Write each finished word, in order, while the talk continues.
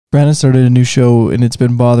Brandon started a new show and it's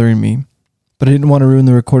been bothering me, but I didn't want to ruin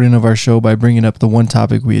the recording of our show by bringing up the one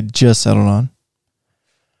topic we had just settled on.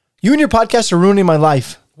 You and your podcast are ruining my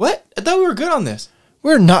life. What? I thought we were good on this.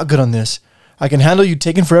 We're not good on this. I can handle you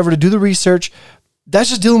taking forever to do the research. That's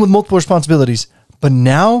just dealing with multiple responsibilities. But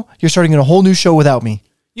now you're starting a whole new show without me.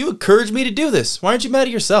 You encouraged me to do this. Why aren't you mad at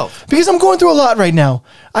yourself? Because I'm going through a lot right now.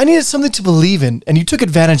 I needed something to believe in, and you took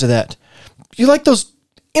advantage of that. You like those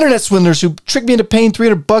internet swindlers who tricked me into paying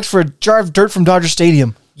 $300 for a jar of dirt from Dodger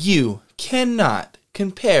Stadium. You cannot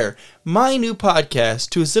compare my new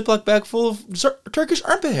podcast to a Ziploc bag full of Turkish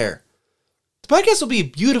armpit hair. The podcast will be a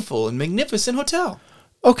beautiful and magnificent hotel.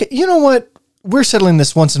 Okay, you know what? We're settling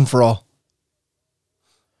this once and for all.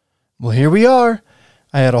 Well, here we are.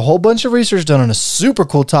 I had a whole bunch of research done on a super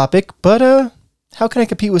cool topic, but how can I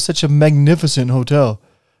compete with such a magnificent hotel?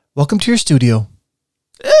 Welcome to your studio.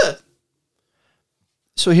 Ugh.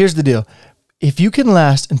 So here's the deal. If you can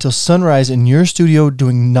last until sunrise in your studio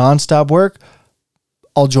doing nonstop work,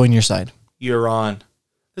 I'll join your side. You're on.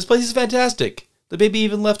 This place is fantastic. The baby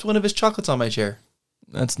even left one of his chocolates on my chair.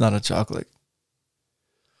 That's not a chocolate.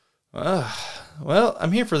 Well,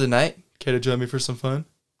 I'm here for the night. Care to join me for some fun?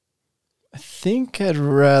 I think I'd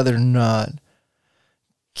rather not.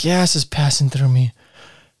 Gas is passing through me.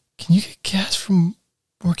 Can you get gas from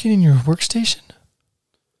working in your workstation?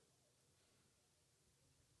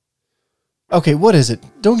 Okay, what is it?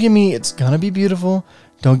 Don't give me it's gonna be beautiful.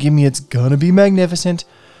 Don't give me it's gonna be magnificent.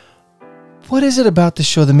 What is it about this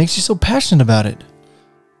show that makes you so passionate about it?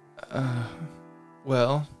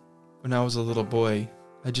 Well, when I was a little boy,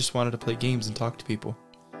 I just wanted to play games and talk to people.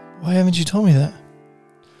 Why haven't you told me that?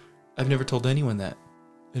 I've never told anyone that.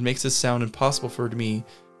 It makes this sound impossible for me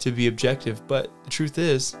to be objective, but the truth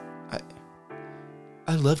is,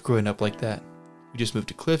 I loved growing up like that. We just moved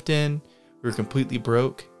to Clifton. We were completely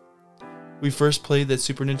broke. We first played that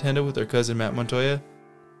Super Nintendo with our cousin Matt Montoya.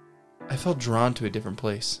 I felt drawn to a different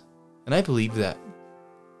place, and I believe that.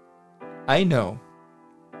 I know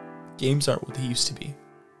games aren't what they used to be,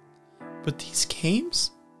 but these games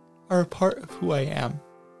are a part of who I am.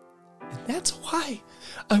 And that's why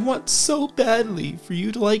I want so badly for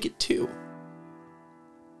you to like it too.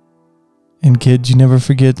 And kids, you never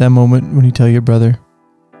forget that moment when you tell your brother,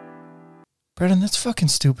 Brandon, that's fucking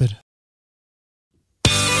stupid.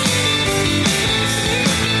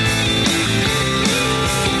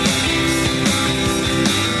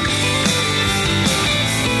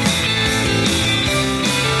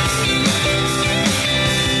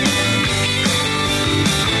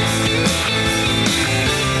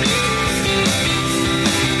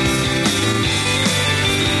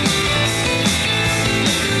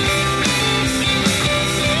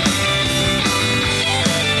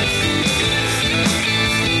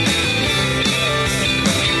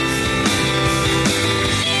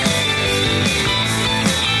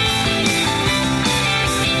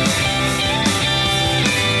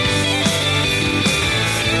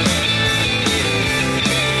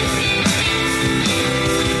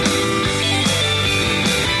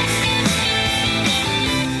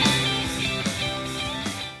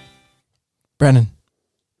 Brandon.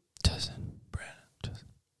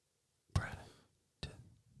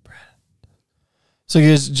 So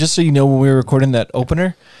guys, just so you know, when we were recording that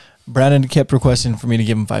opener, Brandon kept requesting for me to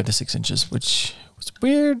give him 5 to 6 inches, which was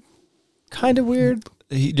weird. Kind of weird.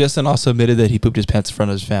 Justin also admitted that he pooped his pants in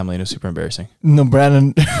front of his family, and it was super embarrassing. No,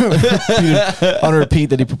 Brandon on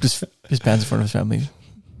repeat that he pooped his pants in front of his family.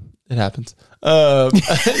 It happens. Hey,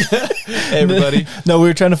 everybody. No, we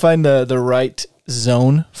were trying to find the right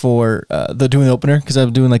zone for doing the opener because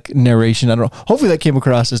I'm doing like narration. I don't know. Hopefully that came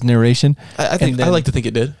across as narration. I like to think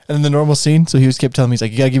it did. And then the normal scene. So he kept telling me, he's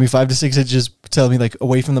like, you gotta give me 5 to 6 inches. Telling me like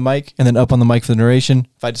away from the mic and then up on the mic for the narration.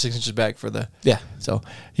 5 to 6 inches back for the So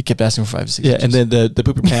he kept asking for 5 to 6 inches. And then the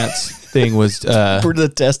pooper pants thing was for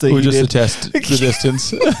the test that we he just did. to test the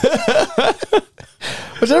distance.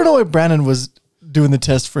 Which I don't know why Brandon was doing the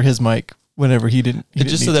test for his mic whenever he didn't.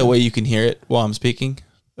 Just so that way you can hear it while I'm speaking.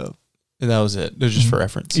 Oh. And that was it. It was just for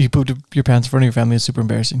reference. You pooped your pants in front of your family. It's super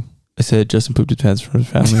embarrassing. I said Justin pooped his pants in front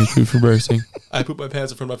of his family. It's super embarrassing. I pooped my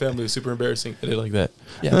pants in front of my family. It was super embarrassing. I did like that.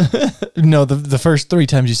 Yeah. No, the first 3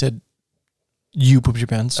 times you said you pooped your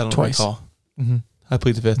pants I don't twice. recall. Mm-hmm. I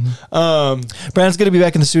plead the 5th. Mm-hmm. Brandon's going to be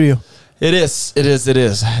back in the studio. It is.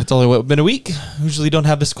 It's only been a week. Usually don't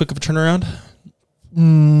have this quick of a turnaround.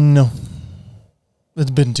 No.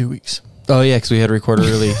 It's been 2 weeks. Oh, yeah, because we had to record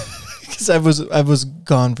early. Because I was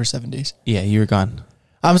gone for 7 days. Yeah, you were gone.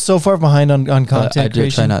 I'm so far behind on content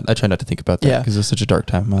creation. I try not to think about that because it's such a dark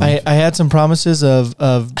time in my life. I had some promises of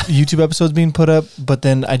YouTube episodes being put up, but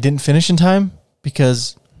then I didn't finish in time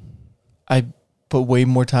because I put way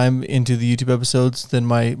more time into the YouTube episodes than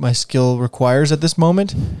my skill requires at this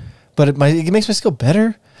moment. But it makes my skill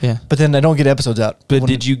better. Yeah. But then I don't get episodes out. But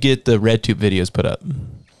did you get the RedTube videos put up?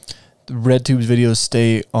 The RedTube's videos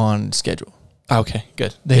stay on schedule. Okay,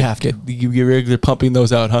 good. They have to. You're regular pumping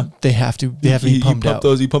those out, huh? They have to. They have to be pumped out.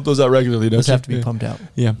 You pump those out regularly, don't Those you? have to be pumped out.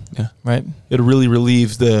 Yeah. Right? It'll really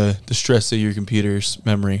relieve the stress of your computer's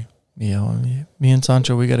memory. Yeah. Well, me and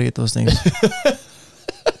Sancho, we got to get those things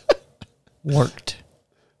worked.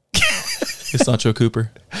 It's Sancho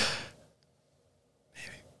Cooper.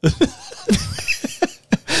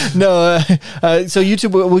 No, so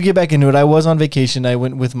YouTube, we'll get back into it. I was on vacation. I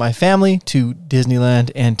went with my family to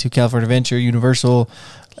Disneyland and to California Adventure, Universal,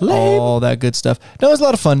 all that good stuff. No, it was a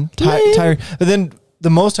lot of fun. Tired. But then the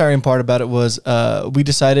most tiring part about it was we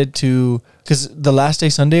decided to, because the last day,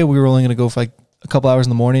 Sunday, we were only going to go for like a couple hours in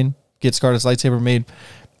the morning, get Scarlet's lightsaber made,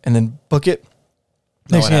 and then book it.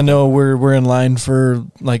 Next thing I know, we're in line for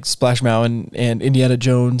like Splash Mountain and Indiana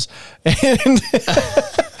Jones and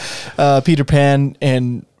Peter Pan,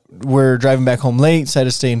 and we're driving back home late. Decided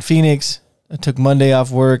to stay in Phoenix. I took Monday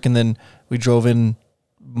off work, and then we drove in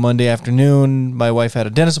Monday afternoon. My wife had a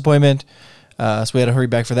dentist appointment, so we had to hurry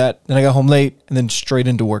back for that. Then I got home late, and then straight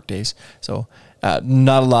into work days. So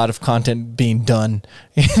not a lot of content being done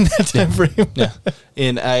in that time frame. Yeah,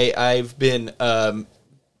 and I've been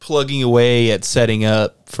plugging away at setting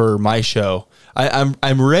up for my show.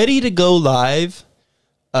 I'm ready to go live.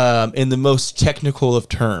 In the most technical of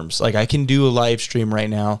terms, like I can do a live stream right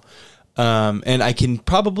now, and I can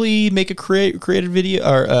probably make a creative video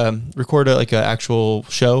or record an actual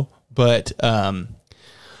show. But I'm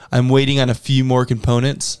waiting on a few more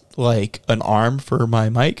components, like an arm for my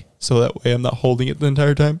mic, so that way I'm not holding it the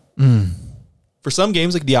entire time. For some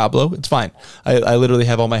games like Diablo, it's fine. I literally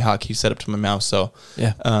have all my hotkeys set up to my mouse, so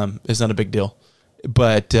Yeah. It's not a big deal.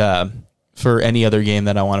 But for any other game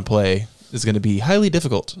that I want to play, is going to be highly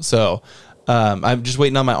difficult. So I'm just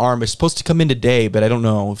waiting on my arm. It's supposed to come in today, but I don't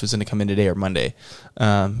know if it's going to come in today or Monday.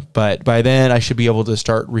 But by then I should be able to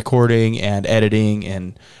start recording and editing,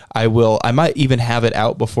 and I might even have it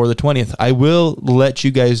out before the 20th. I will let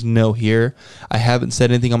you guys know here. I haven't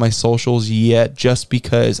said anything on my socials yet just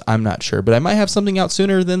because I'm not sure, but I might have something out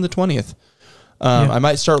sooner than the 20th. I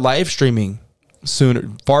might start live streaming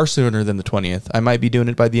far sooner than the 20th. I might be doing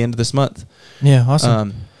it by the end of this month. Yeah,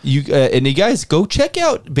 awesome. You guys go check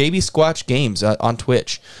out Baby Squatch Games on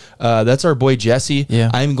Twitch. That's our boy Jesse. Yeah.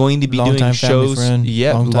 I'm going to be doing Long-time family shows. friend.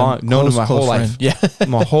 Yeah, Long-time known him close- my whole close life. friend. Yeah.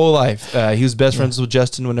 My whole life. He was best friends with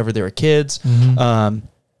Justin whenever they were kids.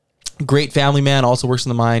 Great family man. Also works in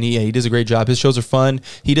the mine. He does a great job. His shows are fun.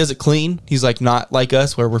 He does it clean. He's like not like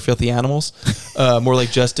us where we're filthy animals. More like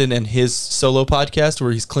Justin and his solo podcast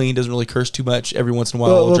where he's clean, doesn't really curse too much. Every once in a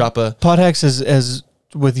while, he'll drop a. Podhacks as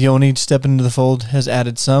with Yoni stepping into the fold has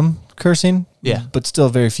added some cursing. Yeah. But still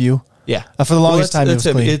very few. Yeah. For the longest time, it was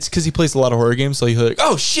him. clean. It's because he plays a lot of horror games, so you're like,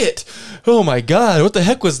 oh shit, oh my god, what the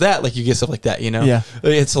heck was that? Like you get stuff like that, you know? Yeah.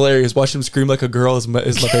 It's hilarious. Watching him scream like a girl is my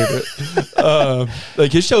favorite.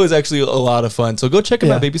 Like his show is actually a lot of fun. So go check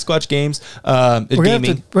him out, Baby Squatch Games. We're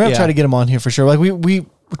gonna try to get him on here for sure. Like we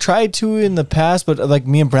tried to in the past, but like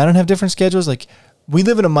me and Brandon have different schedules. Like we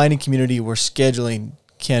live in a mining community where scheduling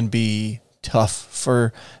can be tough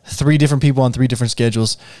for 3 different people on 3 different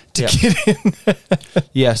schedules to get in.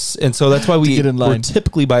 Yes, and so that's why we're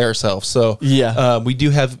typically by ourselves. So we do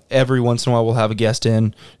have every once in a while we'll have a guest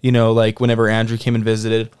in. You know, like whenever Andrew came and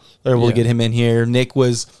visited, or we'll get him in here. Nick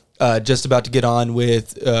was just about to get on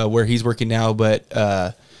with where he's working now, but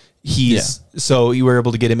so you were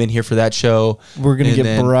able to get him in here for that show. We're gonna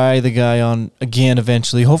get Bri the guy on again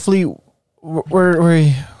eventually. Hopefully.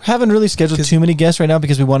 We haven't really scheduled too many guests right now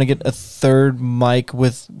because we want to get a third mic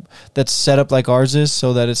that's set up like ours is,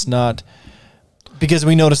 so that it's not, because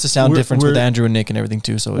we noticed the sound difference with Andrew and Nick and everything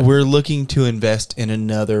too. So we're looking to invest in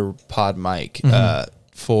another pod mic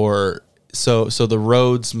for the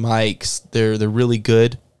Rhodes mics. They're really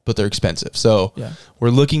good, but they're expensive. So we're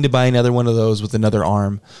looking to buy another one of those with another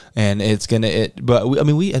arm, and I think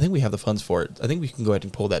we have the funds for it. I think we can go ahead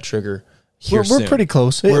and pull that trigger. We're pretty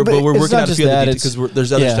close. We're working on a few other details because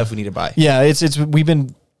there's other stuff we need to buy. Yeah, it's we've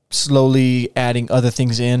been slowly adding other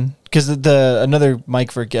things in because another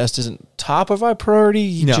mic for a guest isn't top of our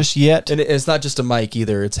priority just yet. And it's not just a mic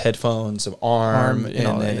either. It's headphones, an arm,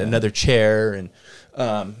 and another chair, and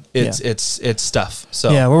it's stuff. So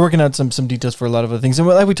we're working out some details for a lot of other things. And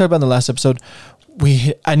like we talked about in the last episode,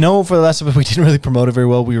 I know for the last episode we didn't really promote it very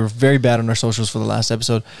well. We were very bad on our socials for the last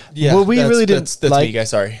episode. Yeah, well, we really didn't. That's me, guys.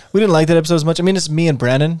 Sorry, we didn't like that episode as much. I mean, it's me and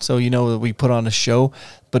Brandon, so we put on a show.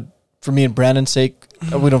 But for me and Brandon's sake,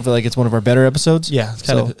 we don't feel like it's one of our better episodes. Yeah, it's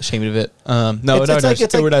kind So- of ashamed of it. No, It's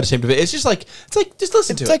like- we're not ashamed of it. It's just like just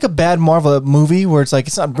listen to It's it. like a bad Marvel movie where it's like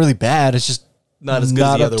it's not really bad. It's just Not as good as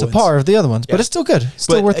not the up other to ones. par of the other ones, but Yeah. it's still good. It's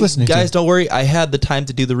still worth listening guys, to. don't worry. I had the time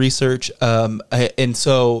to do the research, and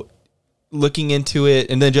so looking into it,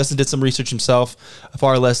 and then Justin did some research himself,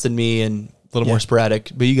 far less than me, and a little Yeah. more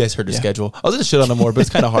sporadic. But you guys heard his Yeah. schedule. I was gonna shit on him more, but it's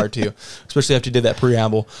kind of hard to, especially after you did that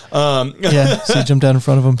preamble. Yeah, so you jump down in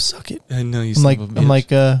front of him, suck it. I know you. I'm like You're supposed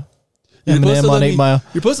to Eminem on let 8 me- Mile.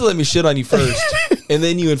 You're supposed to let me shit on you first, and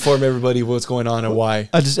then you inform everybody what's going on and why.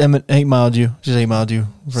 I just 8 miled you. Just 8 miled you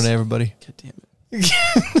in front of everybody. God damn it.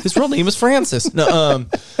 His real name is Francis. No,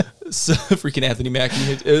 so freaking Anthony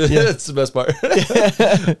Mackie. That's the best part.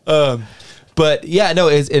 But yeah, no,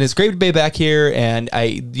 it's great to be back here, and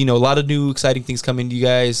a lot of new exciting things coming to you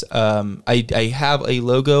guys. I have a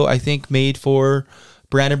logo I think made for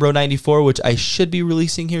Brandon Bro 94, which I should be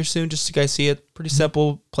releasing here soon, just so you guys see it. Pretty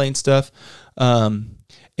simple, plain stuff. I'm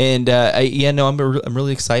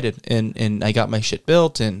really excited, and I got my shit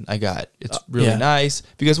built, and it's really Yeah. nice.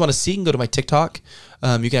 If you guys want to see, you can go to my TikTok.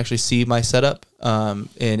 You can actually see my setup, and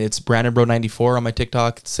it's Brandon Bro 94 on my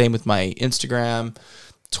TikTok. Same with my Instagram,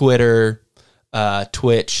 Twitter,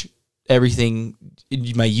 Twitch, everything.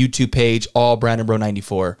 My YouTube page, all Brandon Bro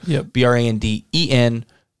 94. Yep.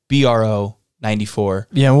 BrandenBro 94.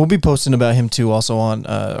 Yeah, and we'll be posting about him too, also on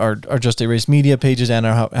our Just a Race media pages and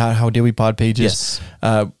our How Did We Pod pages.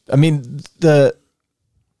 Yes.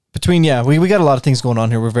 We got a lot of things going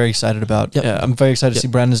on here. We're very excited about. Yep. I'm very excited to see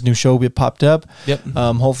Brandon's new show get popped up. Yep.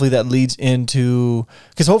 Hopefully that leads into,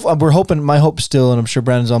 because we're hoping, my hope still, and I'm sure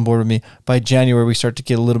Brandon's on board with me, by January we start to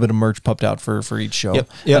get a little bit of merch pumped out for each show.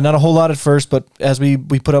 Yep. Not a whole lot at first, but as we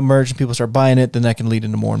put up merch and people start buying it, then that can lead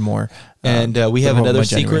into more and more. And we but have we're hoping another by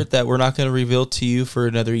January. secret that we're not going to reveal to you for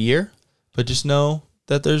another year, but just know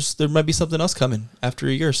that there might be something else coming after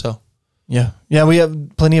a year or so. Yeah, we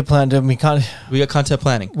have plenty of plans. We got content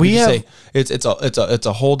planning. We have- say it's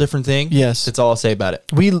a whole different thing. Yes. That's all I'll say about it.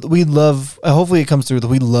 We love, hopefully it comes through that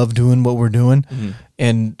we love doing what we're doing,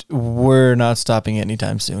 and we're not stopping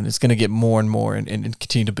anytime soon. It's going to get more and more and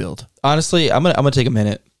continue to build. Honestly, I'm gonna take a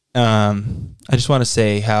minute. I just want to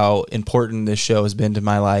say how important this show has been to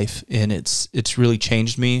my life, and it's really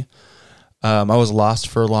changed me. I was lost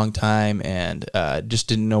for a long time and just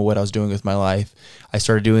didn't know what I was doing with my life. I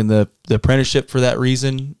started doing the apprenticeship for that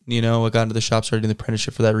reason. I got into the shop, started doing the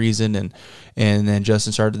apprenticeship for that reason, and then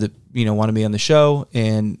Justin started wanted me on the show,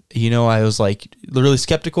 and I was like really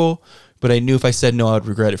skeptical, but I knew if I said no, I would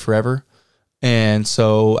regret it forever, and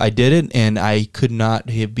so I did it, and I could not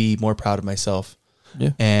be more proud of myself.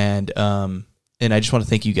 Yeah. And I just want to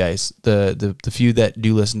thank you guys, the few that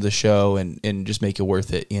do listen to the show and just make it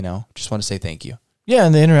worth it. Just want to say thank you. Yeah,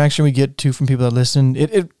 and the interaction we get too from people that listen,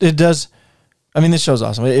 it does. I mean, this show's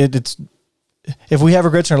awesome. It's if we have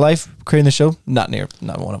regrets in our life creating the show, not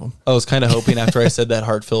one of them. I was kind of hoping after I said that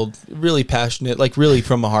heart-filled, really passionate, like really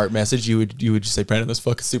from a heart message, you would just say, Brandon, that's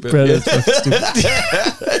fucking stupid. Brandon, that's fucking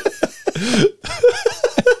stupid.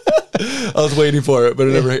 I was waiting for it, but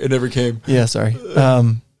it never came. Yeah, sorry.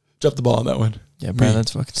 Dropped the ball on that one. Yeah, Brandon,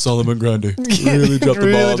 that's fucking Solomon Grande. Really dropped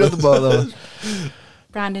the ball. dropped the ball on that one.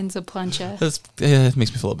 Brandon's a pluncher. It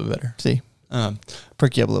makes me feel a little bit better. See, Um,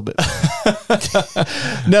 perk you up a little bit.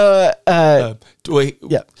 No, wait.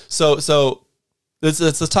 yeah. So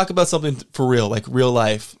let's talk about something for real, like real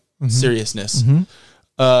life seriousness.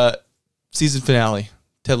 Season finale,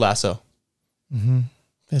 Ted Lasso.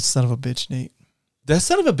 That son of a bitch, Nate. That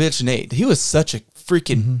son of a bitch, Nate. He was such a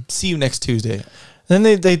freaking. See you next Tuesday. Then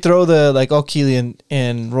they throw the like, oh, Keely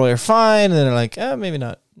and Roy are fine, and then they're like, maybe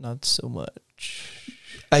not so much.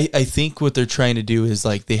 I think what they're trying to do is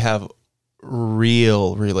like they have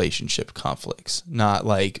real relationship conflicts, not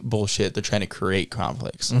like bullshit. They're trying to create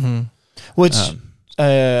conflicts. Which,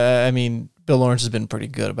 I mean, Bill Lawrence has been pretty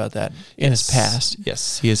good about that in his past.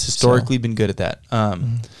 Yes, he has historically been good at that.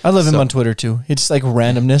 I love him on Twitter too. It's like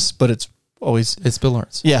randomness, but it's always It's Bill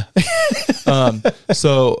Lawrence. yeah.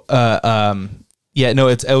 Yeah, no,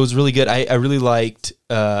 it was really good. I really liked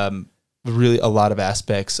really a lot of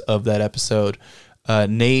aspects of that episode.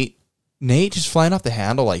 Nate just flying off the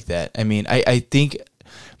handle like that. I mean, I think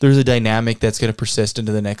there's a dynamic that's going to persist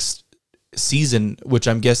into the next season, which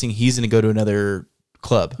I'm guessing he's going to go to another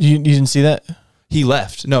club. You didn't see that? He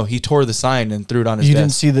left. No, he tore the sign and threw it on his You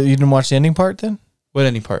desk. you didn't watch the ending part then, What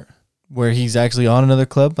any part? where he's actually on another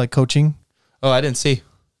club, like coaching. Oh, I didn't see.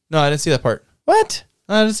 No, I didn't see that part. What?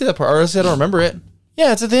 I didn't see that part. Or else I don't remember it.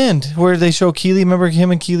 Yeah, it's at the end where they show Keely. Remember,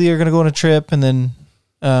 him and Keely are gonna go on a trip, and then,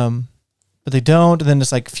 but they don't. And then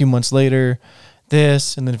it's like a few months later,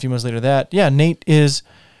 this, and then a few months later that. Yeah, Nate is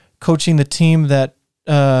coaching the team that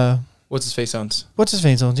What's his face owns. what's his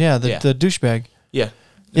face owns? Yeah, the douchebag. Yeah.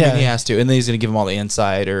 Yeah. I mean, he has to. And then he's going to give him all the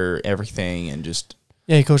insider, everything, and just...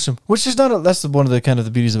 Yeah, he coached him, which is not. That's one of the kind of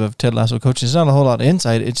the beauties of Ted Lasso coaching. It's not a whole lot of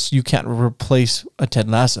insight. It's you can't replace a Ted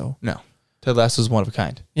Lasso. No. Ted Lasso's one of a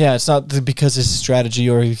kind. Yeah, it's not because his strategy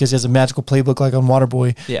or because he has a magical playbook like on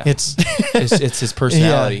Waterboy. Yeah. It's it's his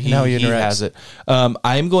personality. Yeah, how he interacts. has it.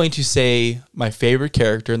 I'm going to say my favorite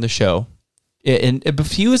character in the show. And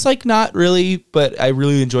he was like not really, but I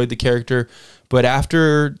really enjoyed the character. But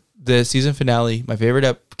after the season finale, my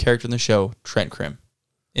favorite character in the show, Trent Krim,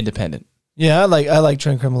 Independent. Yeah, I like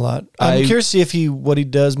Trent Krim a lot. I'm curious to see what he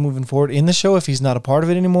does moving forward in the show if he's not a part of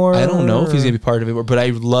it anymore. I don't know if he's gonna be part of it, but I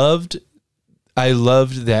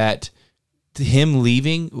loved that him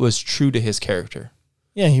leaving was true to his character.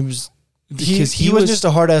 Yeah, he was because he wasn't just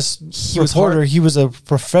a hard ass reporter. He was a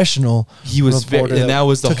professional. He was very, and that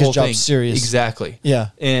was the took whole his job thing. serious. Exactly.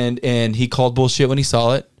 Yeah, and he called bullshit when he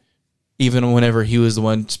saw it, even whenever he was the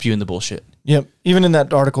one spewing the bullshit. Yep. Even in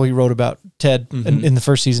that article he wrote about Ted in the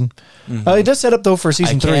first season, it does set up though for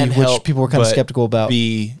season 3, which people were kind of skeptical about.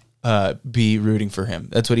 Be rooting for him.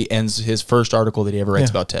 That's what he ends his first article that he ever writes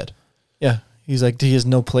about Ted. Yeah, he's like he has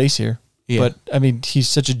no place here. Yeah. But I mean, he's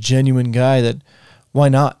such a genuine guy that why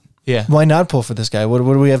not? Yeah. Why not pull for this guy? What do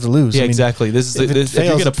we have to lose? Yeah, I mean, exactly. This is if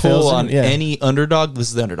you're going to pull on any underdog, this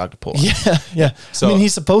is the underdog to pull on. Yeah, yeah. So, I mean,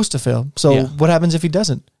 he's supposed to fail. So what happens if he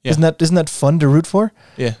doesn't? Yeah. Isn't that fun to root for?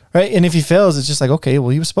 Yeah. Right. And if he fails, it's just like, okay, well,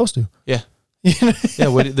 he was supposed to. Yeah. Yeah.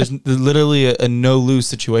 There's literally a no lose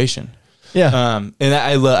situation. Yeah. And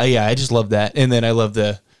I just love that. And then I love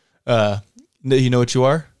the, you know what you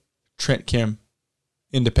are? Trent Krim,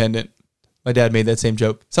 Independent. My dad made that same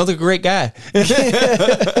joke. Sounds like a great guy. And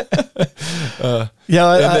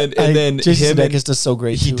then Jason Sudeikis does so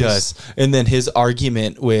great. He does. And then his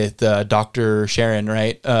argument with Dr. Sharon,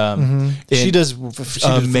 right? She does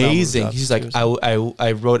amazing. He's like,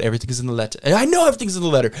 I wrote everything's in the letter. And I know everything's in the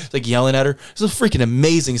letter. It's like yelling at her. It's a freaking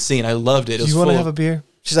amazing scene. I loved it. Do you want to have a beer?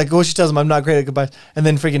 She's like, she tells him I'm not great at goodbyes, and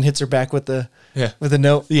then freaking hits her back with the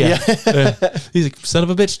note. Yeah. He's like, son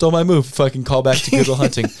of a bitch, stole my move. Fucking call back to Good Will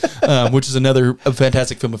Hunting, which is another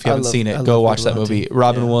fantastic film. If you haven't seen it, go watch that movie.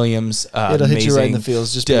 Robin Williams, it'll amazing. hit you right in the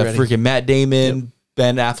feels. Just be ready. Freaking Matt Damon,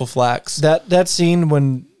 Ben Affleck. That scene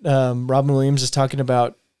when Robin Williams is talking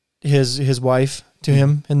about his wife to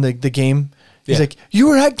him in the game. He's like, you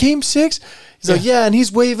were at game 6? He's like, yeah, and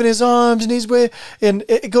he's waving his arms, and and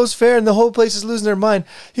it goes fair, and the whole place is losing their mind.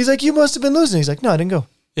 He's like, you must have been losing. He's like, no, I didn't go.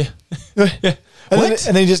 Yeah. And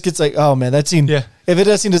then he just gets like, oh man, that scene. Yeah. If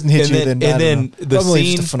that scene doesn't hit you, then the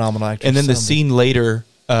scene, just a phenomenal actor. And then the scene later,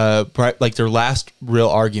 like their last real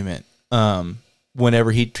argument,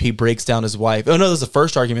 whenever he breaks down his wife. Oh no, this is the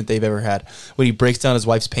first argument they've ever had when he breaks down his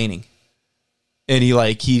wife's painting. And he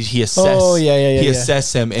assess. Oh yeah. He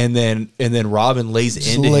assess him, and then Robin lays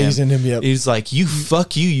into him. Yep. He's like, you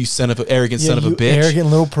son of an arrongant son of a bitch, arrogant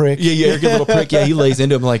little prick. Yeah, you arrogant little prick. Yeah, he lays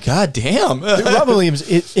into him like, God damn. Robin Williams.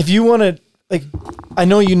 If you want to, like, I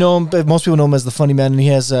know you know him, but most people know him as the funny man, and he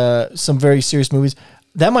has some very serious movies.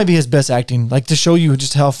 That might be his best acting, like to show you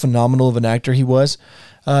just how phenomenal of an actor he was.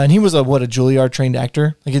 And he was a Juilliard trained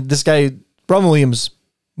actor. Like this guy, Robin Williams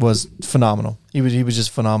was phenomenal. He was just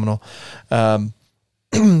phenomenal.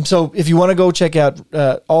 So if you want to go check out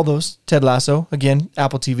all those, Ted Lasso, again,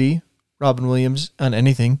 Apple TV, Robin Williams on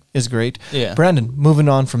anything is great. Yeah. Brandon, moving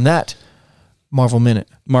on from that, Marvel Minute.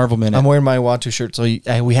 I'm wearing my Watu shirt, so we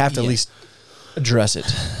have to at least address it.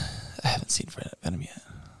 I haven't seen Venom yet.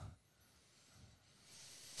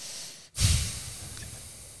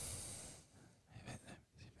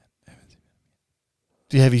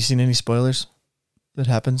 Have you seen any spoilers that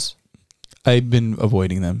happens? I've been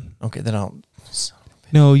avoiding them. Okay, then I'll...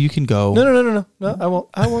 No, you can go. No, I won't.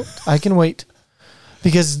 I can wait.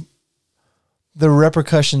 Because the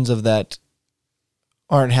repercussions of that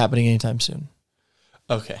aren't happening anytime soon.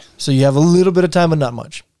 Okay. So you have a little bit of time, but not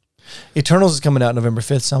much. Eternals is coming out November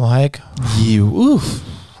 5th, Salma Hayek. Oof.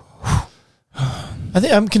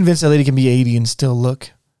 I'm convinced that lady can be 80 and still look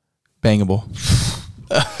bangable.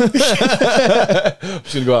 I'm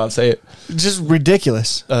just gonna go out and say it. Just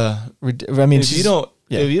ridiculous. I mean, if you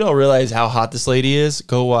don't realize how hot this lady is,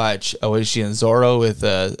 go watch. Oh, is she in Zorro with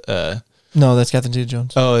No, that's Catherine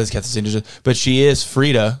Zeta-Jones. Oh, it's Catherine Zeta-Jones. But she is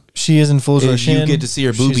Frida. She is in Fools Rush In. You get to see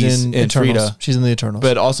her boobies in Frida. She's in the Eternals.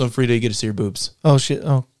 But also in Frida, you get to see her boobs. Oh shit!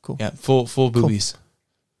 Oh, cool. Yeah, full boobies.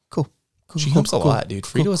 Cool. She humps a lot, dude.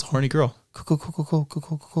 Frida was a horny girl. Cool.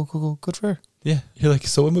 Good for her. Yeah, you're like,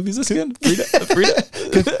 so what movie is this again? Frida.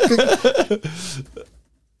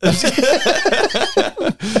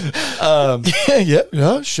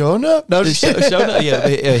 yeah, showing up. No, Showing up,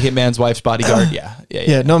 Hitman's wife's bodyguard.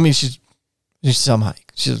 Yeah. No, I mean she's somehow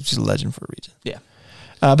she's a legend for a reason. Yeah.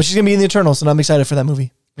 But she's gonna be in the Eternals, and I'm excited for that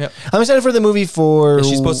movie. Yep. I'm excited for the movie for.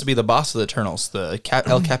 She's supposed to be the boss of the Eternals, the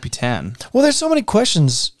El Capitan. Well, there's so many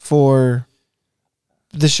questions for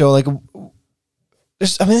the show. Like,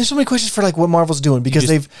 there's so many questions for like what Marvel's doing because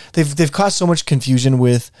they've caused so much confusion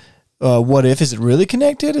with. What if? Is it really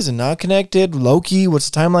connected? Is it not connected? Loki, what's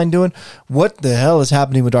the timeline doing? What the hell is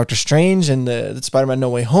happening with Doctor Strange and the Spider-Man No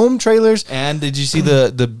Way Home trailers? And did you see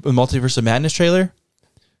the Multiverse of Madness trailer?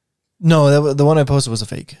 No, the one I posted was a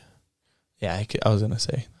fake. Yeah, I was gonna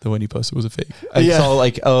say the one you posted was a fake. I saw I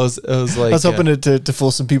was hoping to fool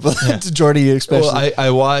some people, to Jordy especially. Well, I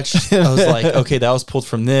watched. I was like, okay, that was pulled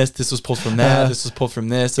from this. This was pulled from that. This was pulled from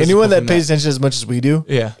this. Anyone that pays attention as much as we do,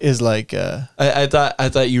 is like. I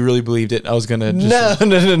thought you really believed it. I was gonna just, no.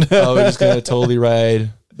 I was just gonna totally ride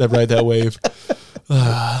that wave.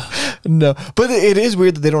 No, but it is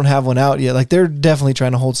weird that they don't have one out yet. Like they're definitely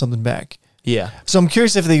trying to hold something back. Yeah. So I'm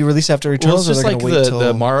curious if they release after Eternals or they're going to wait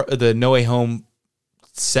till... the No Way Home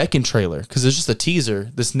second trailer, because it's just a teaser.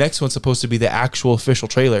 This next one's supposed to be the actual official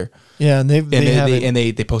trailer. Yeah, and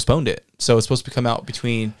they postponed it. So it's supposed to come out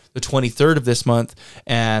between the 23rd of this month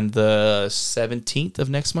and the 17th of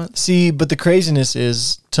next month. See, but the craziness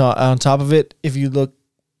is, on top of it, if you look...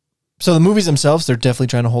 So the movies themselves, they're definitely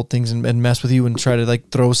trying to hold things and mess with you and try to like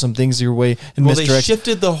throw some things your way and misdirect. They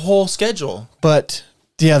shifted the whole schedule. But...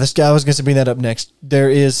 Yeah, this guy, I was going to bring that up next. There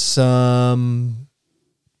is some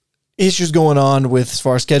issues going on with as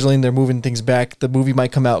far as scheduling. They're moving things back. The movie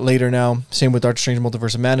might come out later now. Same with Doctor Strange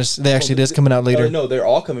Multiverse of Madness. It is coming out later. No, they're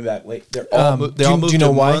all coming back late. They're all moved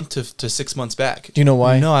a month to 6 months back. Do you know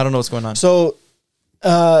why? No, I don't know what's going on. So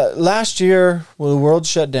last year, when the world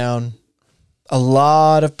shut down, a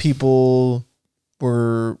lot of people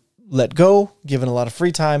were let go, given a lot of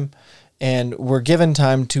free time. And we're given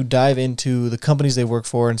time to dive into the companies they work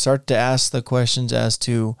for and start to ask the questions as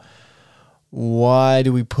to why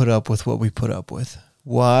do we put up with what we put up with?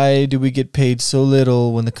 Why do we get paid so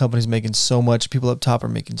little when the company's making so much? People up top are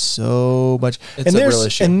making so much. It's a real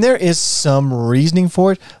issue. And there is some reasoning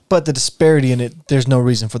for it, but the disparity in it, there's no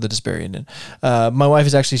reason for the disparity in it. My wife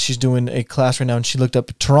she's doing a class right now, and she looked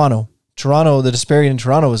up Toronto. The disparity in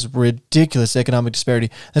Toronto is ridiculous, economic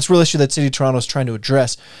disparity. That's a real issue that City of Toronto is trying to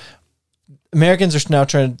address. Americans are now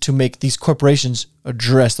trying to make these corporations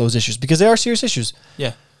address those issues because they are serious issues.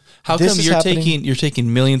 Yeah. How come you're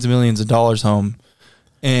taking millions and millions of dollars home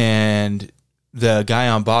and the guy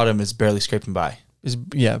on bottom is barely scraping by?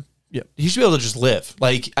 Yeah. He should be able to just live.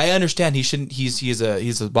 Like, I understand he's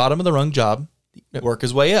a bottom of the rung job, work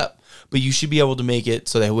his way up. But you should be able to make it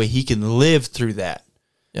so that way he can live through that.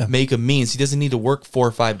 Yeah. Make a means. He doesn't need to work 4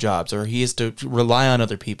 or 5 jobs, or he has to rely on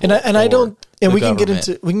other people. We can get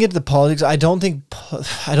into the politics. I don't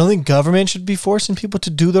think government should be forcing people to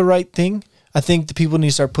do the right thing. I think the people need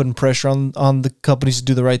to start putting pressure on the companies to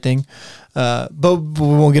do the right thing. But we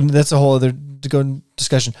won't get into that's a whole other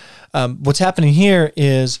discussion. What's happening here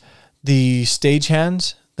is the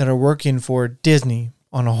stagehands that are working for Disney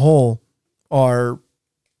on a whole are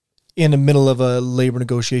in the middle of a labor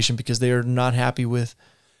negotiation because they are not happy with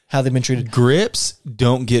how they've been treated. Grips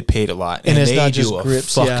don't get paid a lot, and it's they not just do a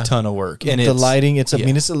grips. Ton of work, and the lighting. It's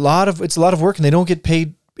a lot of work, and they don't get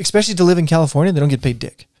paid. Especially to live in California, they don't get paid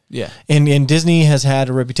dick. Yeah, and Disney has had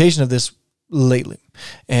a reputation of this lately,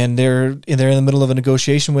 and they're in the middle of a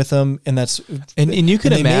negotiation with them, and that's and you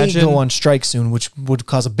can imagine they may go on strike soon, which would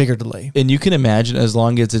cause a bigger delay. And you can imagine, as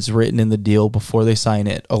long as it's written in the deal before they sign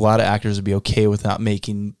it, a lot of actors would be okay with not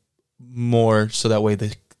making more, so that way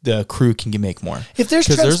the crew can make more. If there's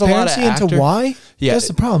transparency into why, that's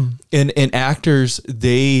the problem. And actors,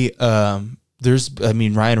 they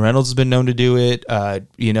Ryan Reynolds has been known to do it. There's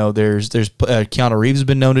Keanu Reeves has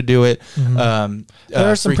been known to do it. Mm-hmm.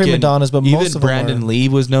 There are some prima donnas, but most of them Brandon Lee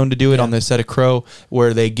was known to do it on the set of Crow,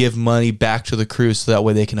 where they give money back to the crew so that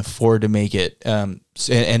way they can afford to make it and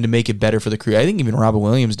to make it better for the crew. I think even Robin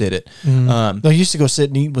Williams did it. Mm-hmm. He used to go sit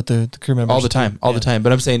and eat with the crew members all the time.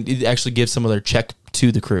 But I'm saying it actually gives some of their check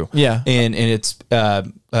to the crew. Yeah, and it's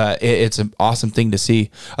an awesome thing to see.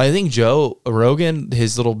 I think Joe Rogan,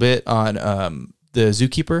 his little bit on the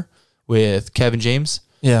Zookeeper with Kevin James.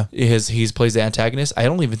 Yeah, he plays the antagonist. I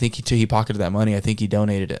don't even think he pocketed that money. I think he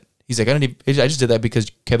donated it. He's like, I just did that because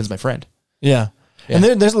Kevin's my friend. Yeah. And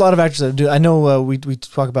there's a lot of actors that do. I know we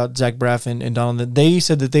talk about Zach Braff and Donald. They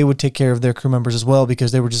said that they would take care of their crew members as well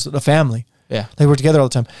because they were just a family. Yeah, they were together all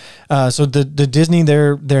the time. So the Disney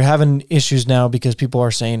they're having issues now because people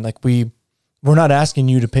are saying like we we're not asking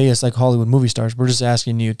you to pay us like Hollywood movie stars. We're just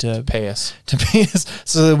asking you to Pay us.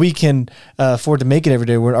 so that we can afford to make it every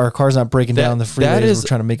day. Where our car's not breaking down the freeway. We're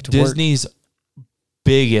trying to make it to work. Disney's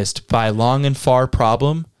biggest by long and far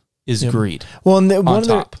problem is greed. Well, and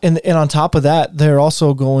on top of that, they're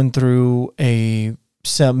also going through a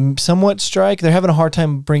somewhat strike. They're having a hard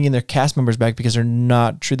time bringing their cast members back because they're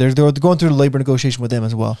not true. They're going through labor negotiation with them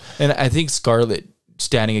as well. And I think Scarlett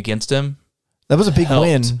standing against them, that was a big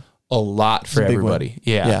win. A lot for everybody.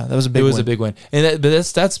 Yeah, that was a big win. It was a big win. And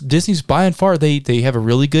that's Disney's by and far. They have a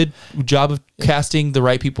really good job of casting the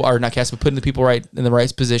right people, or not casting, but putting the people right in the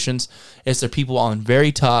right positions. It's their people on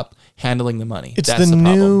very top handling the money. It's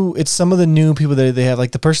it's some of the new people that they have.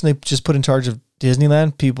 Like the person they just put in charge of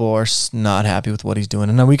Disneyland, people are not happy with what he's doing.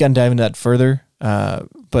 And then we can dive into that further.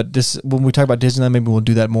 But when we talk about Disneyland, maybe we'll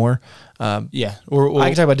do that more. Or I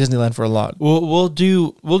can talk about Disneyland for a lot. We'll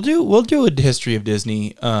do a history of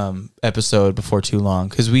Disney episode before too long,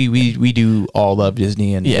 because we do all love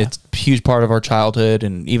Disney, and it's a huge part of our childhood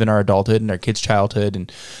and even our adulthood and our kids' childhood,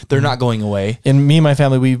 and they're not going away. And me and my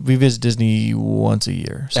family, we visit Disney once a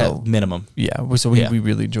year, so at minimum. Yeah, so we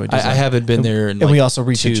really enjoy Disney. I haven't been there in we also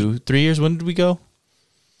reached 3 years. When did we go?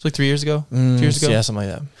 It's like 3 years ago. 2 years ago. Yeah, something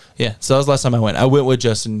like that. Yeah, so that was the last time I went. I went with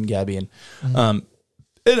Justin and Gabby, and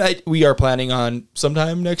we are planning on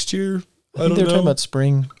sometime next year. I think they were talking about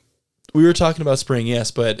spring. We were talking about spring,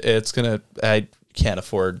 yes, but I can't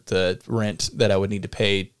afford the rent that I would need to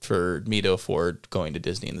pay for me to afford going to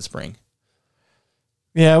Disney in the spring.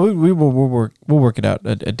 Yeah, we'll work it out,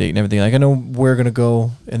 a date and everything. Like I know we're gonna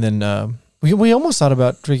go, and then we almost thought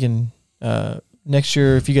about freaking next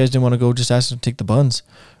year. If you guys didn't want to go, just ask them to take the buns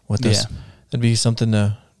with us. That'd be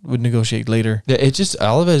something would negotiate later. It just,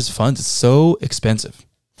 all of it is fun. It's so expensive.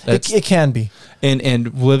 It can be.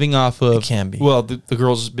 And living off of, it can be. Well, the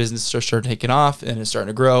girls' business are starting taking off and it's starting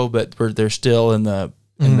to grow, but they're still in the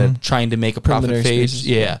trying to make a profit phase.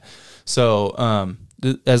 Yeah. So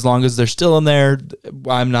as long as they're still in there,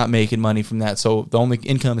 I'm not making money from that. So the only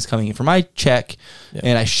income is coming in from my check,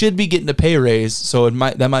 and I should be getting a pay raise. So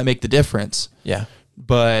that might make the difference. Yeah.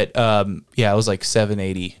 But it was like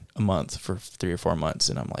 $780 a month for 3 or 4 months,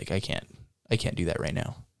 and I'm like, I can't do that right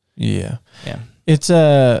now. Yeah. It's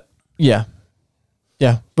but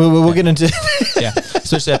we'll get into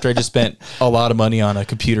especially after I just spent a lot of money on a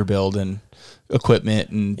computer build and equipment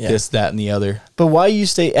and this, that, and the other. But while you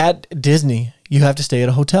stay at Disney, you have to stay at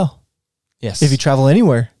a hotel. Yes. If you travel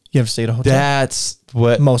anywhere, you have to stay at a hotel. That's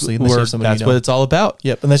what mostly. That's what it's all about.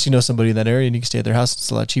 Yep. Unless you know somebody in that area and you can stay at their house, it's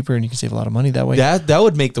a lot cheaper and you can save a lot of money that way. That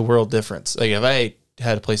would make the world difference. Like if I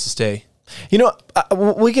had a place to stay. You know,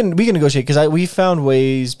 we can negotiate, because we found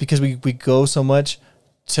ways, because we go so much,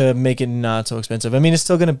 to make it not so expensive. I mean, it's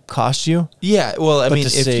still going to cost you. Yeah, well, I mean,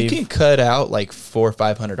 if you can cut out like $400 or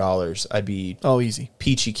 $500, I'd be easy,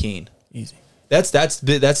 peachy keen. Easy. That's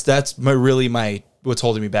really what's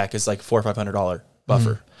holding me back is like $400 or $500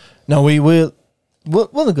 buffer. No, we'll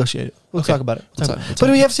negotiate it. We'll talk about it. But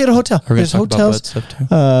we have to stay at a hotel. Are we going to talk about butt stuff too?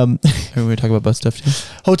 Are we going to talk about butt stuff too?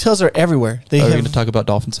 Hotels are everywhere. Are we going to talk about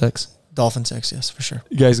dolphin sex? Dolphin sex, yes, for sure.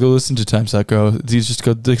 You guys go listen to Time Suck Grow. These just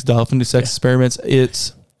go dolphin sex experiments.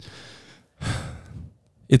 It's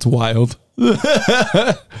wild.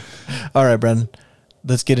 All right, Brandon.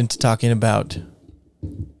 Let's get into talking about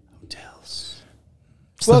hotels.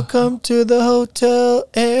 Welcome to the Hotel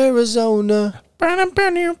Arizona.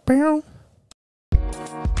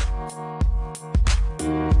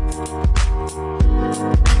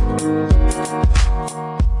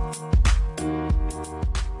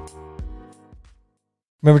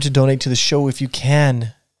 Remember to donate to the show if you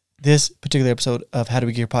can. This particular episode of How Do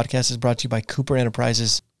We Get Your Podcast is brought to you by Cooper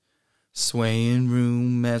Enterprises. Swaying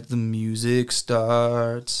room as the music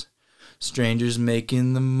starts. Strangers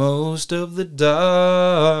making the most of the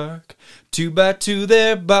dark. 2 by 2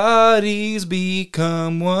 their bodies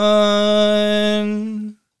become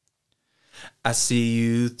one. I see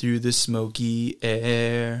you through the smoky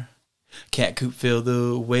air. Can't Coop feel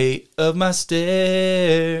the weight of my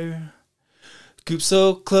stare. Coop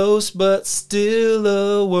so close, but still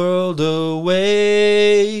a world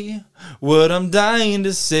away. What I'm dying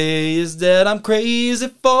to say is that I'm crazy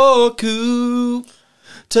for Coop.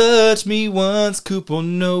 Touch me once, Coop will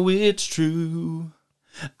know it's true.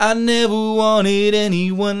 I never wanted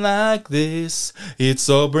anyone like this. It's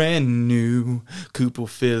all brand new. Coop will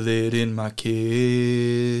feel it in my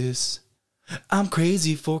kiss. I'm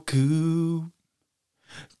crazy for Coop.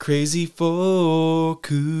 Crazy for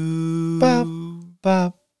Coop. Ba,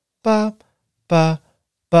 ba, ba, ba,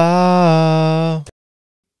 ba.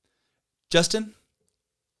 Justin,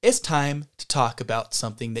 it's time to talk about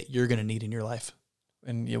something that you're going to need in your life.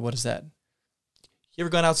 And what is that? You ever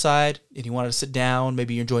gone outside and you wanted to sit down,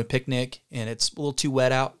 maybe you're enjoying a picnic and it's a little too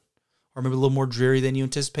wet out, or maybe a little more dreary than you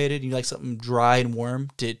anticipated, and you like something dry and warm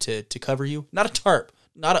to cover you? Not a tarp,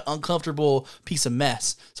 not an uncomfortable piece of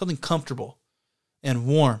mess, something comfortable and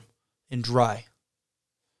warm and dry.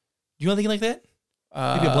 You want anything like that?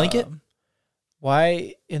 Maybe a blanket?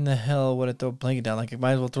 Why in the hell would it throw a blanket down? Like, it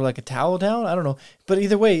might as well throw like a towel down? I don't know. But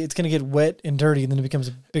either way, it's going to get wet and dirty, and then it becomes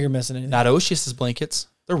a bigger mess than anything. Not Oceus's blankets.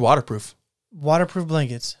 They're waterproof. Waterproof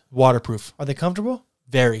blankets. Waterproof. Are they comfortable?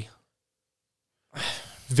 Very.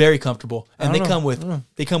 Very comfortable. And they come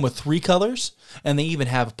with 3 colors, and they even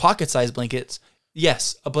have pocket-sized blankets.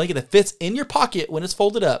 Yes, a blanket that fits in your pocket when it's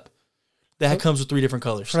folded up. That comes with 3 different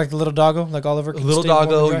colors. For like the little doggo, like Oliver. Little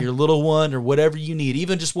doggo, your little one, or whatever you need.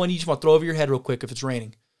 Even just one you just want to throw over your head real quick if it's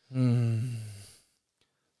raining. And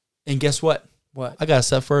guess what? What? I got a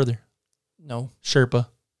step further. No. Sherpa.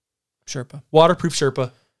 Waterproof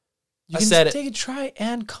Sherpa. You I can said take a try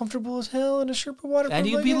and comfortable as hell in a Sherpa waterproof And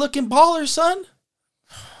you'd be blanket? looking baller, son.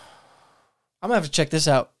 I'm going to have to check this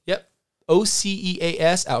out. Yep.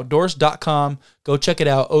 OCEAS outdoors.com. Go check it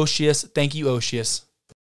out. Oceus. Thank you, Oceus.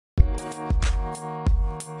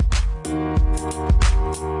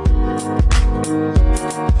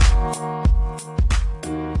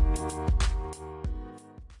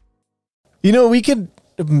 You know, we could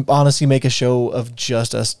honestly make a show of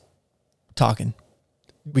just us talking.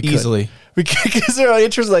 We could. Easily. We could, because our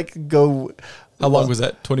intros like go. How long was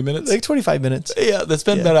that? 20 minutes? Like 25 minutes. Yeah, that's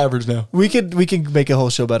been about average now. We could make a whole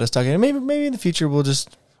show about us talking. And maybe in the future we'll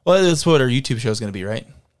just. Well, that's what our YouTube show is going to be, right?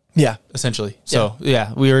 Yeah. Essentially. So,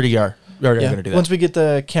 yeah, we already are. We already are going to do that. Once we get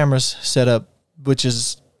the cameras set up, which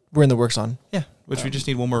is we're in the works on. Yeah. Which we just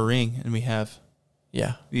need one more ring, and we have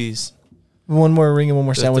these. One more ring and one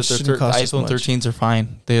more sandwich. The Shouldn't cost us iPhone much. 13s are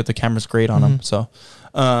fine. The camera's great on them. So,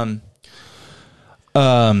 Brandon,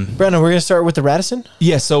 we're gonna start with the Radisson.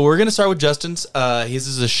 Yeah, so we're gonna start with Justin's. His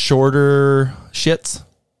is a shorter shits.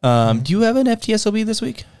 Do you have an FTSOB this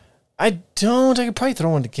week? I don't. I could probably throw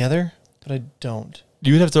one together, but I don't.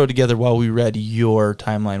 You would have to throw it together while we read your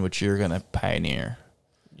timeline, which you're gonna pioneer.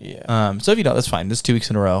 Yeah. So if you don't, that's fine. That's 2 weeks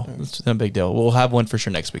in a row. It's no big deal. We'll have one for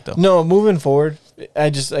sure next week, though. No, moving forward, like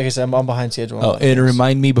I said, I'm behind schedule. Oh, and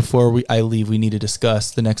remind me before I leave, we need to discuss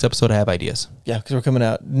the next episode. I have ideas. Yeah, because we're coming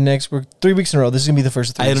out next. We're 3 weeks in a row. This is gonna be the first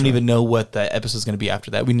of 3 I weeks don't in a even know what the episode is going to be after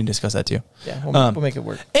that. We need to discuss that too. Yeah, we'll make it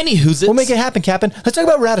work. Anywho's, We'll make it happen, Captain. Let's talk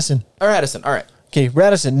about Radisson. All right, Addison. All right. Okay,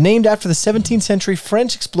 Radisson, named after the 17th century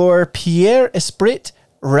French explorer Pierre Esprit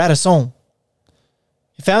Radisson.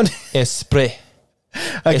 He found Esprit.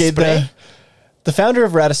 okay, Esprit? the founder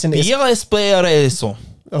of Radisson is Pierre Esprit Radisson.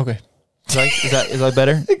 okay. Is that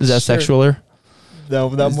better? Is that Sure. sexualer? No,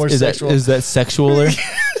 not more Is sexual. Is that sexualer?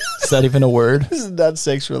 Is that even a word? This is not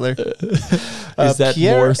sexual. Is that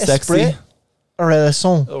Pierre more sexy? Esprit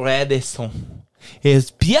Radisson. Radisson.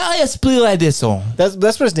 Is Pierre Esprit Radisson. That's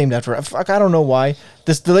what it's named after. Fuck, I don't know why.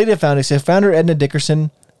 The lady that founded it said founder Edna Dickerson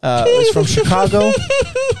is from Chicago.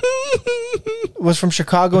 Was from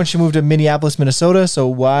Chicago and she moved to Minneapolis, Minnesota. So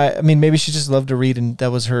why? I mean, maybe she just loved to read and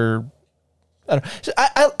that was her. I don't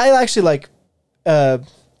know. I actually like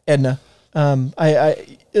Edna.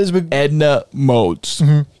 It was a big, Edna Modes.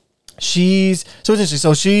 she's so it's interesting.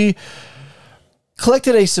 So she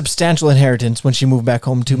collected a substantial inheritance when she moved back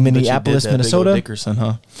home to Minneapolis, Minnesota. Dickerson,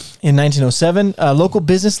 huh? In 1907, local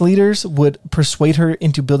business leaders would persuade her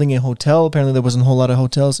into building a hotel. Apparently, there wasn't a whole lot of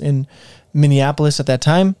hotels in Minneapolis at that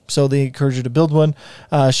time, so they encouraged her to build one.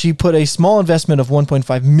 She put a small investment of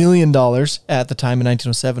 $1.5 million at the time in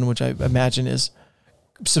 1907, which I imagine is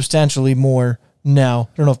substantially more now.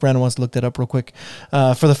 I don't know if Brandon wants to look that up real quick.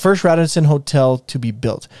 For the first Radisson Hotel to be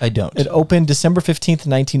built. I don't. It opened December 15th,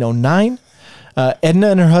 1909. Edna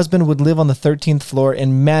and her husband would live on the 13th floor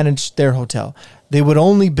and manage their hotel. They would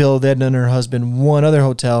only build, Edna and her husband, one other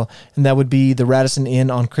hotel, and that would be the Radisson Inn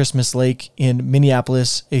on Christmas Lake in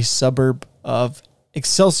Minneapolis, a suburb of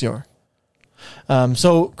Excelsior.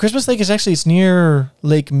 So Christmas Lake is actually, it's near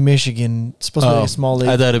Lake Michigan. It's supposed to be like a small lake.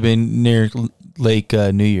 I thought it'd been near Lake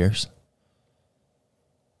New Year's.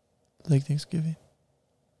 Lake Thanksgiving.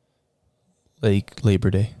 Lake Labor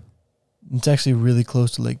Day. It's actually really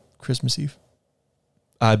close to Lake Christmas Eve.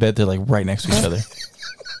 I bet they're like right next to each other.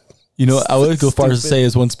 You know, I would go far as to say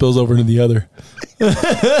as one spills over into the other.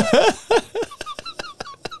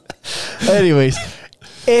 Anyways,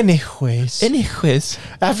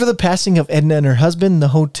 after the passing of Edna and her husband, the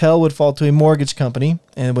hotel would fall to a mortgage company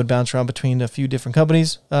and it would bounce around between a few different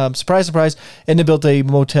companies. Surprise, surprise, Edna built a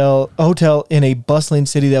hotel in a bustling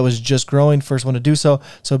city that was just growing, first one to do so.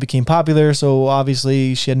 So it became popular. So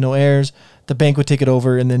obviously she had no heirs. The bank would take it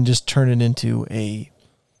over and then just turn it into a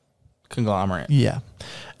conglomerate. Yeah.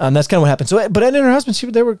 That's kind of what happened. So, but Ed and her husband,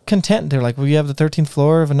 they were content. They're like, we have the 13th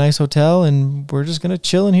floor of a nice hotel, and we're just going to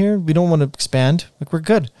chill in here. We don't want to expand. Like, we're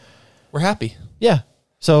good. We're happy. Yeah.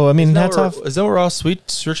 So, I mean, hats off. Is that what we're all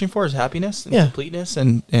searching for? Is happiness and completeness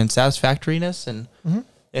and satisfactoriness and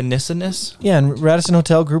ness? Yeah, and Radisson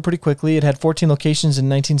Hotel grew pretty quickly. It had 14 locations in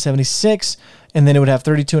 1976, and then it would have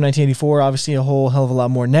 32 in 1984. Obviously, a whole hell of a lot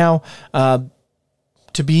more now.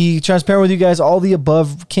 To be transparent with you guys, all the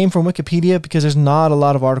above came from Wikipedia because there's not a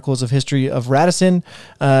lot of articles of history of Radisson,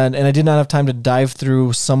 and I did not have time to dive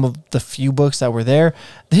through some of the few books that were there.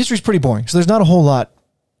 The history's pretty boring, so there's not a whole lot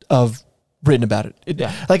of written about it.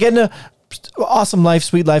 Like Edna, awesome life,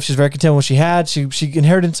 sweet life. She's very content with what she had. She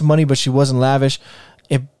inherited some money, but she wasn't lavish.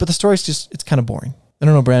 But the story's it's kind of boring. I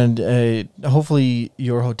don't know, Brandon. Hopefully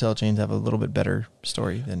your hotel chains have a little bit better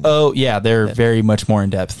story than. Oh yeah, they're very much more in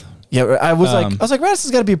depth. Yeah, I was like,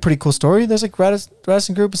 Radisson's got to be a pretty cool story. There's like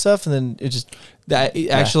Radisson Group and stuff, and then it just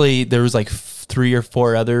actually there was like 3 or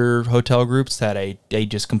 4 other hotel groups that I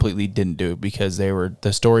just completely didn't do because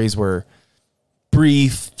the stories were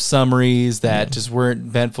brief summaries that just weren't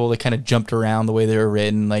eventful. They kind of jumped around the way they were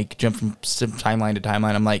written, like jumped from timeline to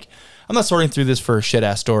timeline. I'm like, I'm not sorting through this for a shit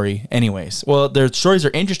ass story, anyways. Well, their stories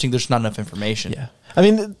are interesting. There's not enough information. Yeah. I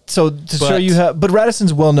mean, so to show you how, but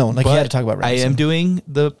Radisson's well known. Like you had to talk about Radisson. I am doing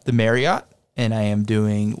the Marriott, and I am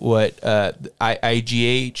doing what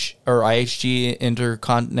IHG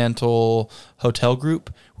Intercontinental Hotel Group,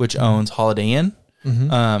 which owns Holiday Inn.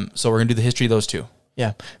 So we're gonna do the history of those two.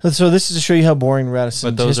 Yeah. So this is to show you how boring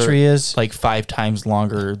Radisson's history is. Like 5 times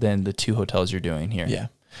longer than the 2 hotels you're doing here. Yeah.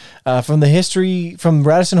 From the history, from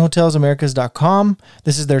RadissonHotelsAmericas.com,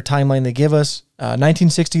 this is their timeline they give us.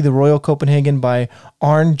 1960, the Royal Copenhagen by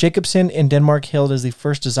Arne Jacobsen in Denmark hailed as the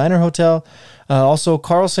first designer hotel. Also,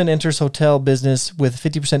 Carlson enters hotel business with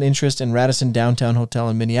 50% interest in Radisson Downtown Hotel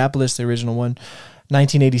in Minneapolis, the original one.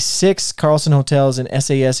 1986, Carlson Hotels and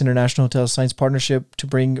SAS International Hotels signs partnership to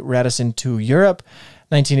bring Radisson to Europe.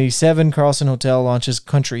 1987, Carlson Hotel launches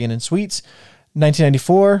Country Inn and Suites.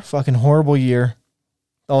 1994, fucking horrible year.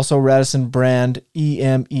 Also, Radisson brand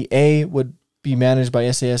EMEA would be managed by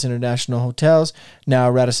SAS International Hotels, now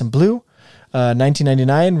Radisson Blue.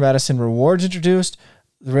 1999, Radisson Rewards introduced.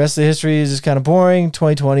 The rest of the history is just kind of boring.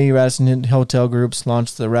 2020, Radisson Hotel Groups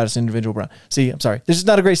launched the Radisson Individual Brand. See, I'm sorry. This is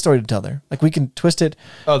not a great story to tell there. Like, we can twist it.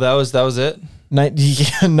 Oh, that was it?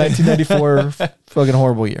 1994, fucking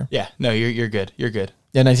horrible year. Yeah, no, you're good. You're good.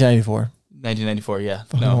 Yeah, 1994. 1994, yeah.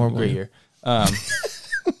 Fucking no, horrible great year. But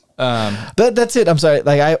that's it. I'm sorry.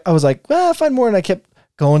 Like, I was like, well, I'll find more, and I kept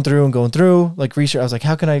going through like research. I was like,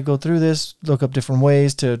 how can I go through this, look up different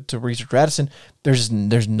ways to research Radisson? There's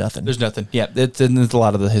nothing. There's nothing. Yeah, it's a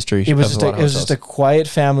lot of the history. It was just a quiet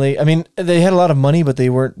family. I mean, they had a lot of money, but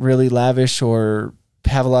they weren't really lavish or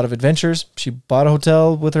have a lot of adventures. She bought a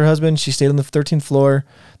hotel with her husband. She stayed on the 13th floor.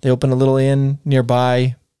 They opened a little inn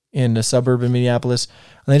nearby in a suburb in Minneapolis,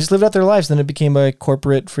 and they just lived out their lives. Then it became a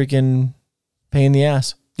corporate freaking pain in the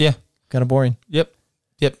ass. Yeah, kind of boring. Yep.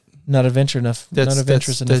 Not adventure enough. Not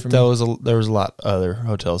adventurous enough for me. There was a lot of other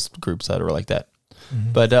hotels groups that were like that.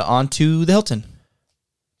 Mm-hmm. But on to the Hilton.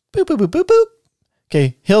 Boop, boop, boop, boop, boop.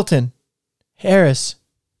 Okay, Hilton. Heiress,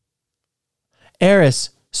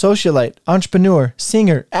 socialite, entrepreneur,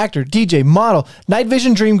 singer, actor, DJ, model, night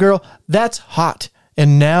vision dream girl. That's hot.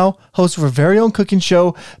 And now, host of her very own cooking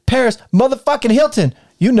show, Paris motherfucking Hilton.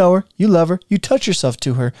 You know her, you love her, you touch yourself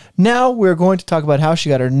to her. Now we're going to talk about how she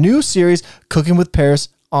got her new series, Cooking with Paris,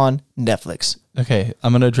 on Netflix. Okay,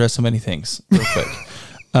 I'm going to address so many things real quick.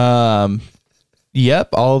 Yep,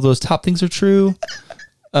 all of those top things are true.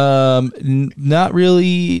 Not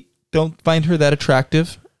really, don't find her that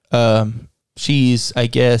attractive. She's, I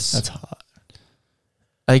guess... That's hot.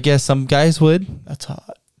 I guess some guys would. That's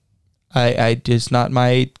hot. I just not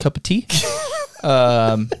my cup of tea.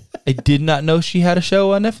 I did not know she had a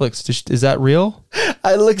show on Netflix. Is that real?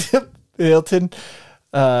 I looked up Hilton.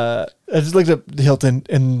 I just looked up Hilton,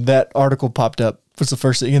 and that article popped up. Was the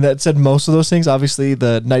first thing, and that said most of those things. Obviously,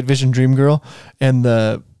 the night vision dream girl and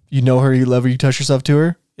the you know her, you love her, you touch yourself to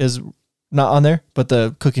her is not on there. But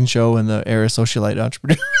the cooking show and the heiress, socialite,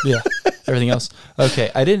 entrepreneur. Yeah, everything else.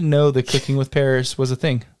 Okay, I didn't know the Cooking with Paris was a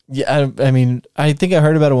thing. Yeah, I mean, I think I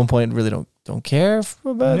heard about it at one point. And really don't care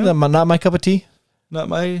about it. Not my cup of tea. Not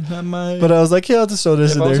my. But I was like, yeah, I'll just throw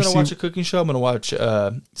this in there. If I was going to watch a cooking show, I'm going to watch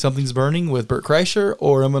Something's Burning with Bert Kreischer,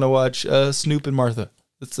 or I'm going to watch Snoop and Martha.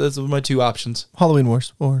 That's my 2 options. Halloween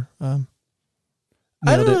Wars, or I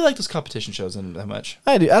don't really like those competition shows that much.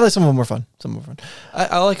 I do. I like some of them more fun.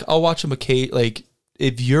 I'll watch them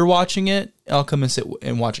if you're watching it, I'll come and sit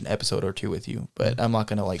and watch an episode or two with you. But I'm not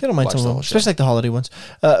gonna like I don't mind watch some the of whole them, show. especially like the holiday ones.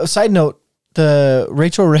 Side note: the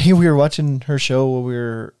Rachel Ray, we were watching her show while we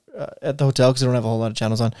were at the hotel because they don't have a whole lot of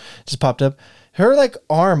channels on. Just popped up. Her like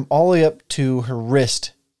arm all the way up to her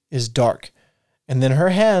wrist is dark, and then her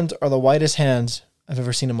hands are the whitest hands I've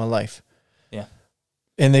ever seen in my life. Yeah.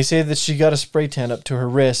 And they say that she got a spray tan up to her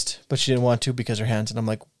wrist, but she didn't want to because her hands. And I'm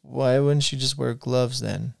like, why wouldn't she just wear gloves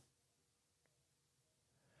then?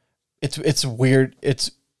 It's weird.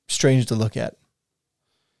 It's strange to look at.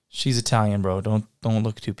 She's Italian, bro. Don't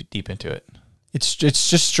look too deep into it. It's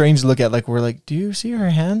just strange to look at. Like, we're like, do you see her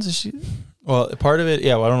hands? Is she? Well, part of it,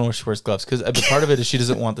 yeah. Well, I don't know if she wears gloves because part of it is she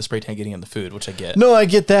doesn't want the spray tan getting in the food, which I get. No, I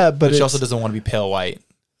get that, but she also doesn't want to be pale white.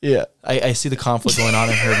 Yeah, I see the conflict going on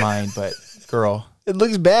in her mind, but girl, it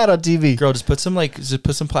looks bad on TV. girl, just put some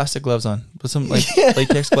plastic gloves on. Put some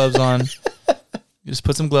latex gloves on. Just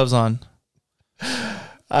put some gloves on.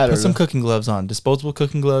 I don't Put know. some cooking gloves on, disposable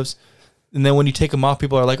cooking gloves. And then when you take them off,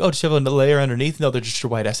 people are like, "Oh, does you have a layer underneath?" No, they're just your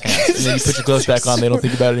white ass hands. And then you put your gloves back on, they don't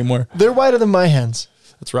think about it anymore. They're whiter than my hands.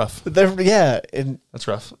 That's rough. And That's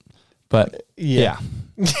rough. But yeah.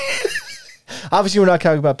 Obviously, we're not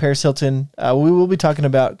talking about Paris Hilton. We will be talking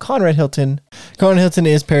about Conrad Hilton. Conrad Hilton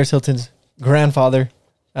is Paris Hilton's grandfather,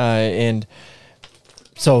 and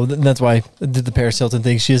so that's why I did the Paris Hilton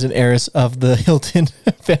thing. She is an heiress of the Hilton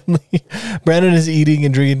family. Brandon is eating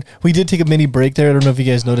and drinking. We did take a mini break there. I don't know if you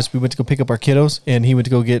guys noticed. We went to go pick up our kiddos, and he went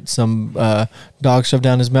to go get some dog shoved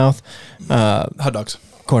down his mouth. Hot dogs.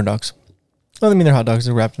 Corn dogs. Well, I mean, they're hot dogs.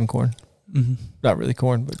 They're wrapped in corn. Mm-hmm. Not really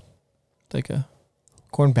corn, but like a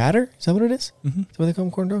corn batter. Is that what it is? Mm-hmm. Is that what they call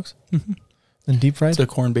them, corn dogs? Mm-hmm. And deep fried? It's a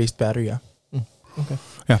corn-based batter, yeah. Okay.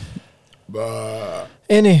 Yeah.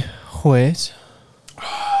 Anyways.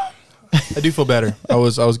 I do feel better. I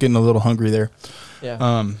was getting a little hungry there. Yeah.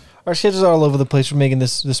 Our schedules are all over the place. We're making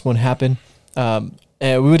this one happen. And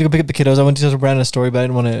we went to go pick up the kiddos. I went to tell Brandon a story, but I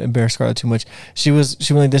didn't want to embarrass Scarlett too much. She went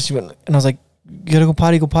like this. She went, and I was like, "You gotta go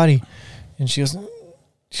potty." And she goes, "No,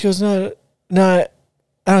 I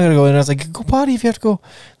don't gotta go." And I was like, "Go potty if you have to go."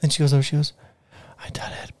 Then she goes, "I thought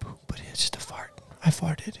I had to poop, but it's just a fart. I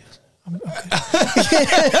farted. I'm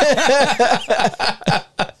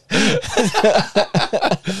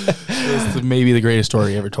This maybe the greatest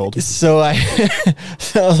story ever told. So I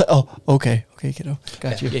was like, "Oh, okay, kiddo,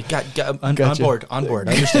 got you." Yeah, on Gotcha. board. I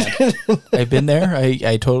understand. I've been there.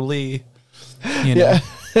 I totally, Yeah.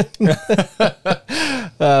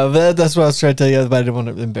 But that's what I was trying to tell you, but I didn't want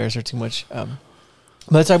to embarrass her too much. But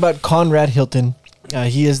let's talk about Conrad Hilton.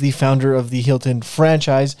 He is the founder of the Hilton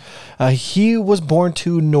franchise. He was born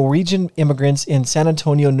to Norwegian immigrants in San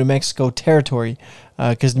Antonio, New Mexico territory,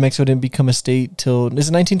 because New Mexico didn't become a state till, is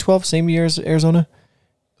it 1912, same year as Arizona?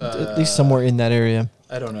 At least somewhere in that area.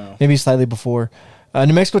 I don't know. Maybe slightly before.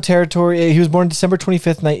 New Mexico territory. He was born December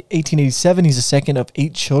 25th, 1887. He's the second of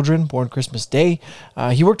 8 children, born Christmas Day.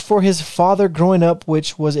 He worked for his father growing up,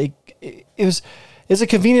 which was a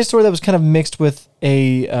convenience store that was kind of mixed with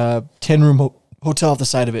a 10-room hotel off the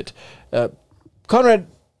side of it.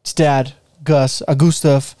 Conrad's dad,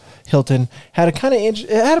 Gustav Hilton, had a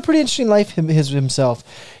pretty interesting life himself.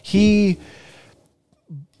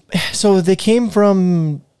 So they came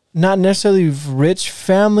from not necessarily rich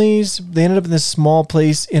families. They ended up in this small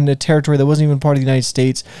place in a territory that wasn't even part of the United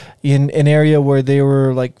States, in an area where they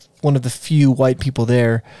were like one of the few white people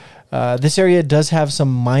there. This area does have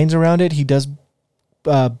some mines around it. He does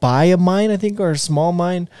buy a mine, I think, or a small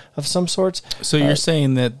mine of some sorts. So you're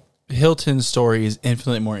saying that Hilton's story is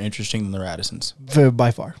infinitely more interesting than the Radissons?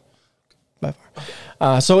 By far.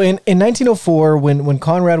 So in 1904, when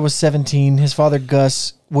Conrad was 17, his father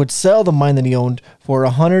Gus would sell the mine that he owned for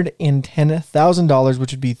 $110,000,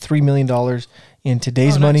 which would be $3 million in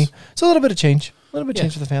today's money. So a little bit of change. A little bit of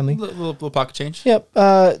change for the family. Little pocket change. Yep.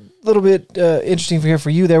 A little bit interesting for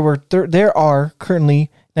you. There are currently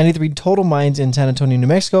 93 total mines in San Antonio, New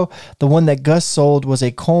Mexico. The one that Gus sold was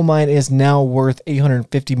a coal mine, is now worth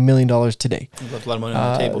 $850 million today. You left a lot of money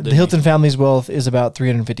on the table, The Hilton family's wealth is about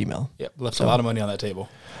 $350 million. Yep, left a lot of money on that table.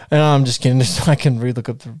 And I'm just kidding. I can relook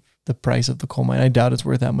up the price of the coal mine. I doubt it's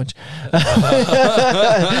worth that much. So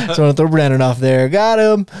I'm going to throw Brandon off there. Got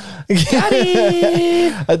him.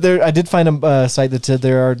 I did find a site that said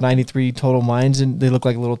there are 93 total mines, and they look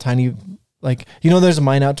like little tiny, like, there's a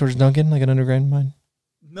mine out towards Duncan, like an underground mine.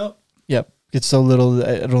 No. Yep. It's so little,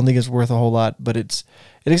 I don't think it's worth a whole lot, but it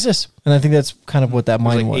exists. And I think that's kind of what that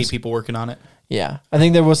mine was. 8 people working on it. Yeah. I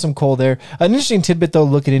think there was some coal there. An interesting tidbit, though,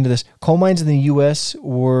 looking into this, coal mines in the U.S.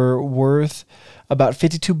 were worth about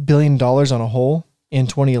 $52 billion on a whole. in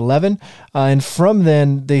 2011, and from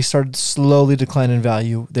then they started slowly declining in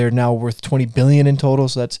value. They're now worth $20 billion in total,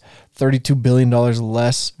 so that's $32 billion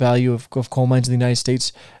less value of coal mines in the United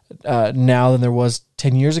States now than there was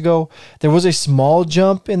 10 years ago. There was a small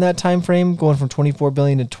jump in that time frame, going from 24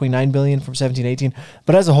 billion to 29 billion from 17-18,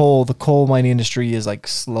 but as a whole, the coal mining industry is like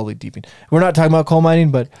slowly deepening. We're not talking about coal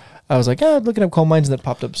mining, but I was like, looking up coal mines, and that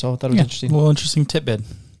popped up, so I thought it was interesting. A little interesting tidbit.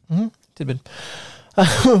 Tidbit.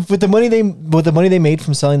 With the money they made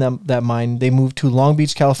from selling that mine, they moved to Long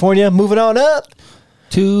Beach, California. Moving on up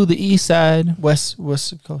To the east side. west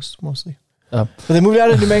coast mostly. But they moved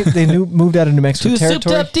out of moved out of New Mexico To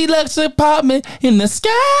territory. souped up deluxe apartment in the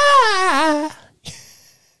sky.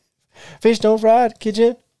 Fish don't fry at the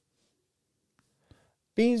kitchen.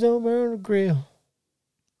 Beans don't burn the grill.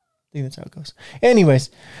 I think that's how it goes. Anyways.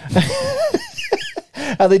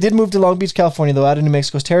 They did move to Long Beach, California, though, out of New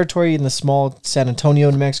Mexico's territory in the small San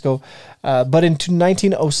Antonio, New Mexico. But in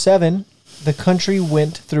 1907, the country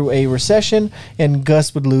went through a recession, and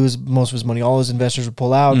Gus would lose most of his money. All his investors would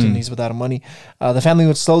pull out, and he's without money. The family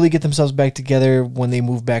would slowly get themselves back together when they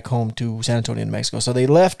moved back home to San Antonio, New Mexico. So they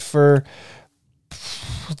left for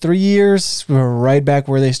 3 years. We were right back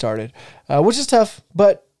where they started, which is tough.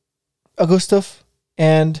 But Augusto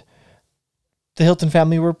and the Hilton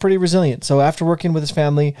family were pretty resilient. So after working with his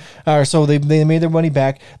family, they made their money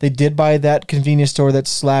back. They did buy that convenience store, that /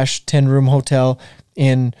 10-room hotel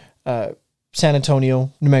in San Antonio,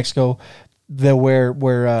 New Mexico,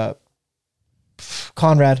 where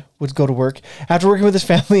Conrad would go to work. After working with his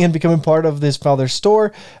family and becoming part of his father's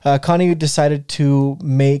store, Connie decided to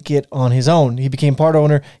make it on his own. He became part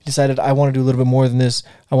owner. He decided, I want to do a little bit more than this.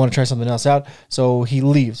 I want to try something else out. So he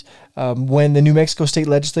leaves. When the New Mexico State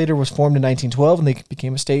Legislature was formed in 1912 and they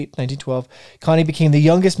became a state in 1912, Connie became the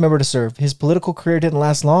youngest member to serve. His political career didn't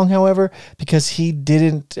last long, however, because he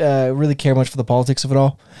didn't really care much for the politics of it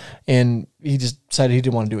all. And he just decided he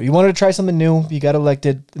didn't want to do it. He wanted to try something new. He got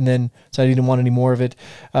elected and then decided he didn't want any more of it.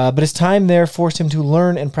 But his time there forced him to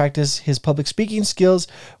learn and practice his public speaking skills,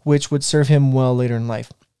 which would serve him well later in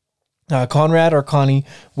life. Conrad, or Connie,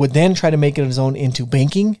 would then try to make it on his own into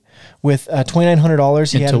banking with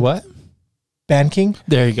 $2,900. Into what? Banking.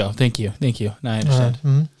 There you go. Thank you. Now I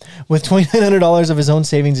understand. With $2,900 of his own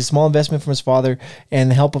savings, a small investment from his father,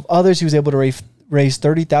 and the help of others, he was able to raise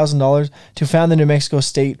 $30,000 to found the New Mexico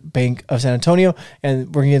State Bank of San Antonio.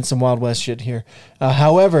 And we're getting some Wild West shit here.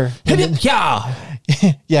 However, Yeah.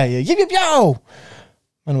 yo.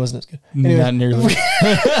 Mine wasn't as good. Anyway. Not nearly.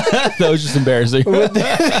 That was just embarrassing.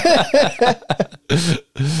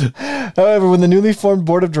 However, when the newly formed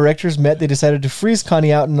board of directors met, they decided to freeze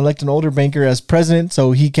Connie out and elect an older banker as president.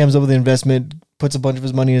 So he comes up with the investment, puts a bunch of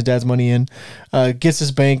his money, his dad's money in, gets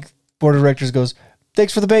his bank. Board of directors goes,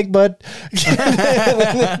 thanks for the bank, bud.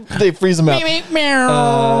 They freeze him out.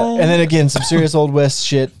 And then again, some serious Old West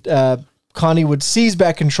shit. Connie would seize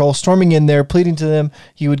back control, storming in there, pleading to them.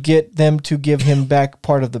 He would get them to give him back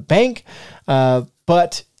part of the bank.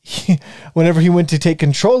 But whenever he went to take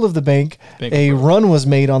control of the bank a run was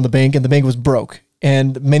made on the bank, and the bank was broke.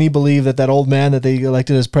 And many believe that old man that they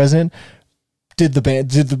elected as president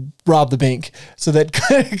rob the bank so that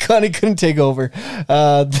Connie couldn't take over.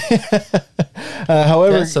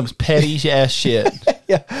 However, that's some petty ass shit.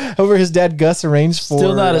 Yeah. However, his dad Gus arranged for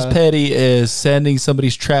still not as petty as sending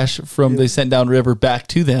somebody's trash from they sent down river back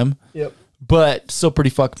to them. Yep. But still pretty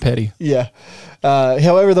fucking petty. Yeah.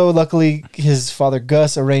 However, though, luckily his father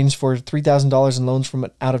Gus arranged for $3,000 in loans from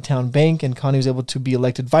an out-of-town bank, and Connie was able to be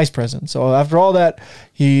elected vice president. So after all that,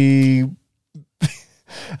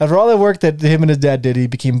 after all that work that him and his dad did, he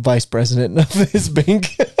became vice president of his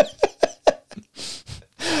bank.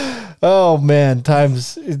 Oh, man,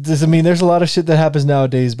 times. There's a lot of shit that happens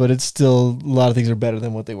nowadays, but it's still, a lot of things are better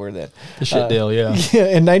than what they were then. The shit deal, yeah.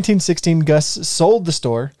 In 1916, Gus sold the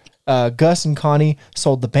store. Gus and Connie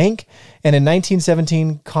sold the bank. And in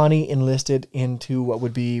 1917, Connie enlisted into what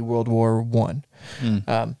would be World War I.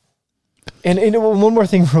 And one more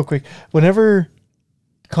thing real quick. Whenever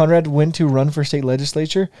Conrad went to run for state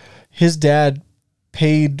legislature, his dad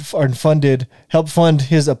helped fund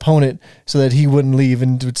his opponent so that he wouldn't leave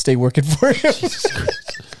and would stay working for him.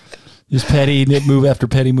 Just petty move after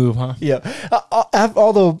petty move, huh? Yeah.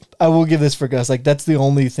 Although I will give this for Gus, like that's the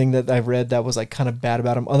only thing that I've read that was like kind of bad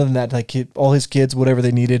about him. Other than that, like all his kids, whatever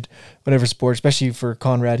they needed, whatever sport, especially for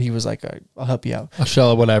Conrad, he was like, I'll help you out. I'll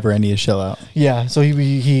shell out whatever I need to shell out. Yeah. So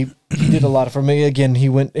he did a lot for me. Again, he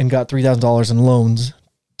went and got $3,000 in loans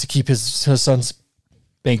to keep his son's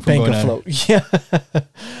bank afloat. Yeah.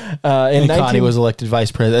 And Connie was elected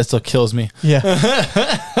vice president. That still kills me. Yeah.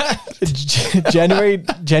 January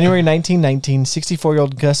 1919,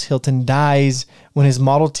 64-year-old Gus Hilton dies when his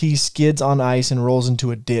Model T skids on ice and rolls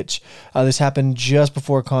into a ditch. This happened just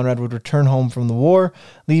before Conrad would return home from the war,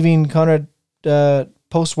 leaving Conrad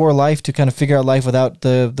post-war life to kind of figure out life without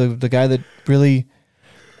the guy that really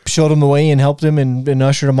showed him the way and helped him and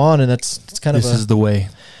ushered him on. And it's kind of This is the way.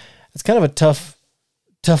 It's kind of a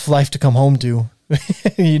tough life to come home to.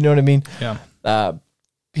 You know what I mean? Yeah.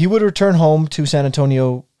 He would return home to San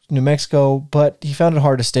Antonio, New Mexico, but he found it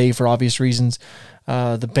hard to stay for obvious reasons.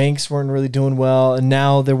 The banks weren't really doing well, and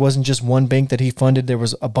now there wasn't just one bank that he funded. There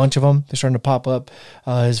was a bunch of them. They're starting to pop up.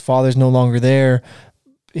 His father's no longer there.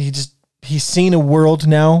 He's seen a world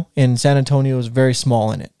now, and San Antonio is very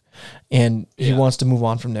small in it, and he wants to move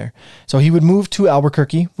on from there. So he would move to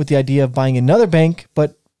Albuquerque with the idea of buying another bank,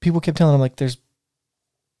 but people kept telling him, like, there's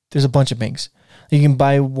a bunch of banks. You can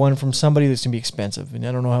buy one from somebody that's going to be expensive. And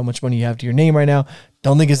I don't know how much money you have to your name right now.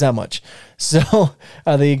 Don't think it's that much. So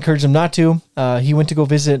they encouraged him not to. He went to go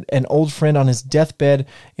visit an old friend on his deathbed,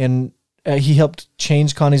 and he helped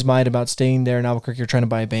change Connie's mind about staying there in Albuquerque or trying to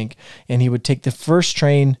buy a bank. And he would take the first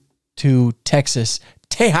train to Texas,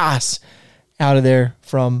 Tejas, out of there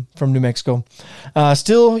from New Mexico.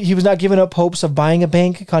 Still, he was not giving up hopes of buying a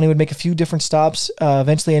bank. Connie would make a few different stops,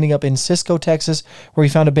 eventually ending up in Cisco, Texas, where he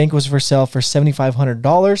found a bank was for sale for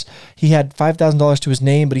 $7,500. He had $5,000 to his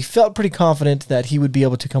name, but he felt pretty confident that he would be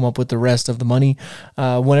able to come up with the rest of the money.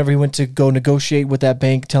 Whenever he went to go negotiate with that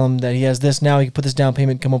bank, tell him that he has this now, he can put this down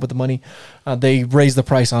payment, come up with the money. They raised the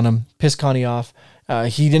price on him, pissed Connie off.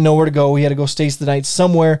 He didn't know where to go. He had to go stay the night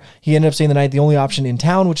somewhere. He ended up staying the night, the only option in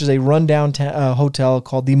town, which is a rundown hotel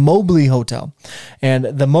called the Mobley Hotel. And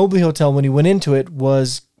the Mobley Hotel, when he went into it,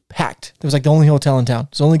 was packed. It was like the only hotel in town.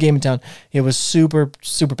 It's the only game in town. It was super,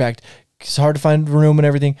 super packed. It's hard to find a room and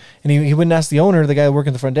everything. And he went and asked the owner, the guy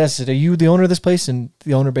working the front desk, said, "Are you the owner of this place?" And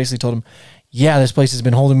the owner basically told him, "Yeah, this place has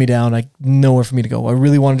been holding me down. Like, nowhere for me to go. I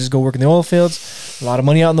really want to just go work in the oil fields. A lot of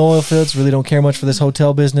money out in the oil fields. Really don't care much for this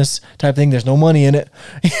hotel business type thing. There's no money in it."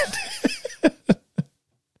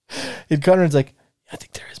 And Conrad's like, "I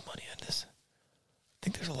think there is money in this. I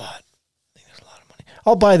think there's a lot. I think there's a lot of money.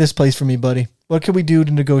 I'll buy this place for me, buddy. What can we do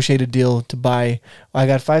to negotiate a deal to buy?" I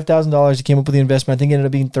got $5,000. He came up with the investment. I think it ended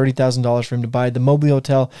up being $30,000 for him to buy the Mobley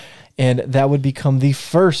Hotel. And that would become the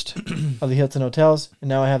first of the Hilton hotels. And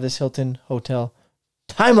now I have this Hilton hotel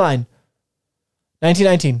timeline.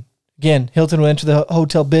 1919. Again, Hilton would enter the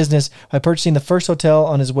hotel business by purchasing the first hotel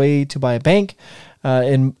on his way to buy a bank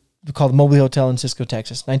called the Mobley Hotel in Cisco,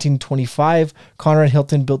 Texas. 1925, Conrad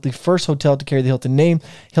Hilton built the first hotel to carry the Hilton name,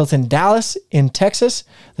 Hilton Dallas in Texas.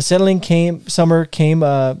 The settling summer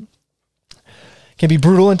can be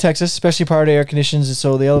brutal in Texas, especially prior to air conditions. And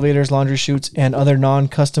so the elevators, laundry chutes, and other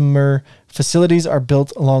non-customer facilities are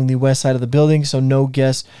built along the west side of the building. So no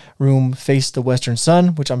guest room faced the western sun,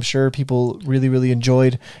 which I'm sure people really, really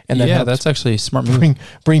enjoyed. And that that's actually a smart move.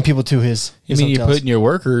 Bring people to his You're hotels. putting your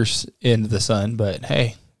workers into the sun, but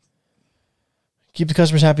hey. Keep the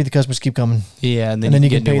customers happy. The customers keep coming. Yeah, and then you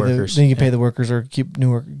can get pay new workers. Then you can pay the workers or get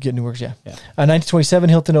new workers. Yeah. 1927,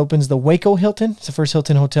 Hilton opens the Waco Hilton. It's the first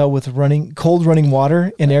Hilton hotel with cold running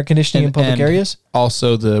water and air conditioning in public areas.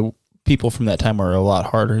 Also, the people from that time are a lot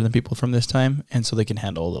harder than people from this time, and so they can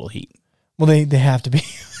handle a little heat. Well, they have to be.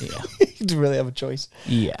 Yeah. You really have a choice.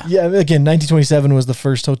 Yeah. Yeah. Again, 1927 was the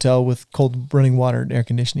first hotel with cold running water and air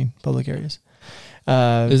conditioning public areas.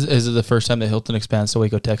 Is it the first time that Hilton expands to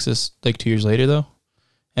Waco, Texas, like 2 years later, though?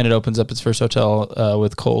 And it opens up its first hotel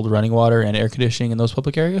with cold running water and air conditioning in those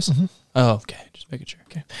public areas? Mm-hmm. Oh, okay. Just making sure.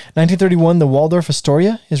 Okay. 1931, the Waldorf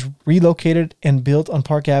Astoria is relocated and built on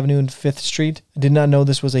Park Avenue and 5th Street. I did not know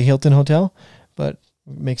this was a Hilton hotel, but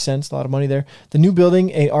it makes sense. A lot of money there. The new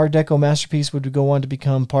building, a Art Deco masterpiece, would go on to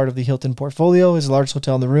become part of the Hilton portfolio. It's a large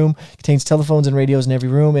hotel in the room, contains telephones and radios in every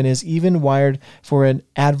room, and is even wired for an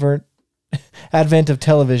advent of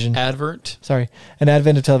television. An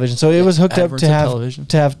advent of television. So it was hooked up to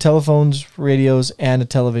have telephones, radios, and a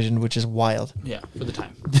television, which is wild. Yeah, for the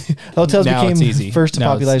time. Hotels now became it's easy. first to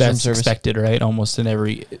popularize room that's service. Expected, right? Almost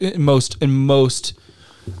in most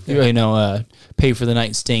pay for the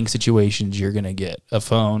night staying situations, you're gonna get a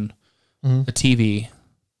phone, a TV,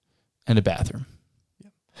 and a bathroom.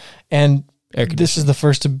 And this is the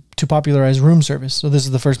first to popularize room service. So this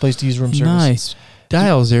is the first place to use room service. Nice.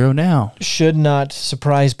 Dial zero now. Should not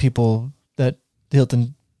surprise people that the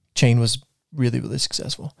Hilton chain was really, really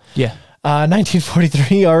successful. Yeah.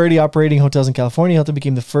 1943, already operating hotels in California, Hilton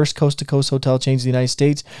became the first coast-to-coast hotel chain in the United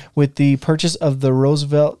States with the purchase of the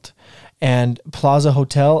Roosevelt and Plaza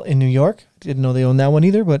Hotel in New York. Didn't know they owned that one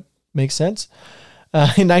either, but makes sense. In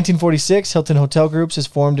 1946, Hilton Hotel Groups is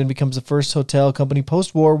formed and becomes the first hotel company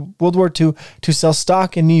post-war World War II to sell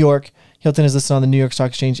stock in New York. Hilton is listed on the New York Stock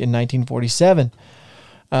Exchange in 1947.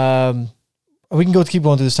 We can keep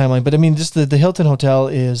going through this timeline, but I mean, just the Hilton Hotel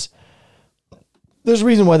is. There's a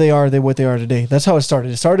reason why they are what they are today. That's how it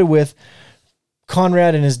started. It started with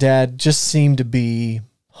Conrad and his dad just seemed to be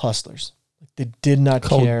hustlers. They did not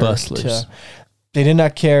care. Bustlers. They did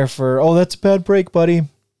not care for, oh, that's a bad break, buddy.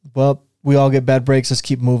 Well, we all get bad breaks. Let's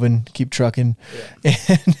keep moving, keep trucking,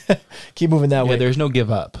 and keep moving that way. There's no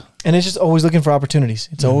give up. And it's just always looking for opportunities.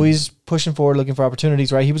 It's always pushing forward, looking for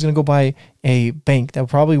opportunities, right? He was going to go buy a bank that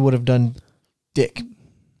probably would have done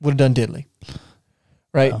diddly,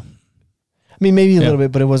 right? Wow. I mean, maybe a little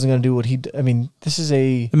bit, but it wasn't going to do what I mean, this is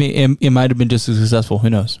it might have been just as successful.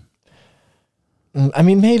 Who knows? I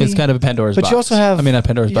mean, maybe. It's kind of a Pandora's box. But you also have... not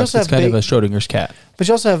Pandora's box. It's kind of a Schrodinger's cat. But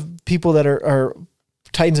you also have people that are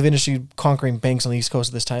titans of industry conquering banks on the East Coast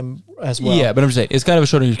at this time as well. Yeah, but I'm just saying, it's kind of a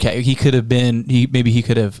Schrodinger's cat. He could have been... Maybe he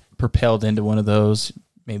could have propelled into one of those.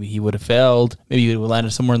 Maybe he would have failed. Maybe he would have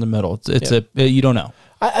landed somewhere in the middle. You don't know.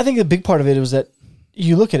 I think the big part of it was that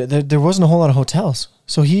you look at it, there wasn't a whole lot of hotels.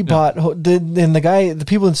 So he bought... the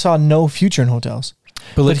people that saw no future in hotels.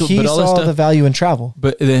 But he saw the value in travel.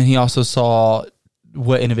 But then he also saw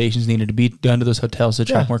what innovations needed to be done to those hotels to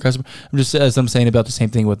attract more customers. I'm just, as I'm saying about the same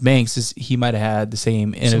thing with Banks, is he might have had the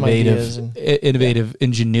same innovative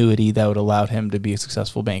ingenuity that would allow him to be a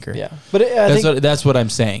successful banker. Yeah, but that's what I'm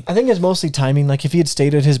saying. I think it's mostly timing. Like if he had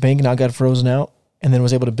stayed at his bank and now got frozen out, and then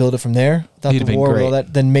was able to build it from there without the war and all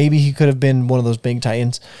that, then maybe he could have been one of those bank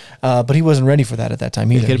titans. But he wasn't ready for that at that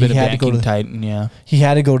time either. He could have been a banking titan. Yeah, he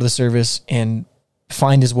had to go to the service and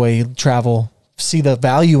find his way, travel, see the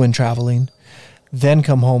value in traveling, then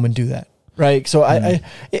come home and do that. Right. So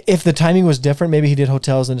if the timing was different, maybe he did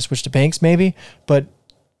hotels and switched to banks, maybe. But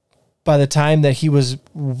by the time that he was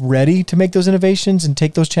ready to make those innovations and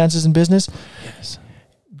take those chances in business,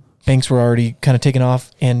 banks were already kind of taken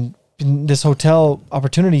off. And this hotel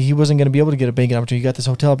opportunity, he wasn't going to be able to get a banking opportunity. He got this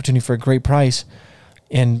hotel opportunity for a great price.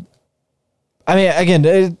 And I mean,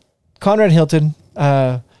 again, Conrad Hilton,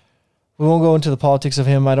 we won't go into the politics of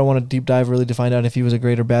him. I don't want to deep dive really to find out if he was a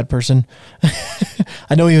great or bad person.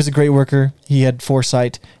 I know he was a great worker. He had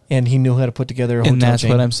foresight, and he knew how to put together a hotel And that's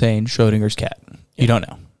chain. what I'm saying, Schrodinger's cat. You don't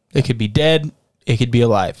know. It could be dead. It could be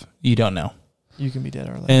alive. You don't know. You can be dead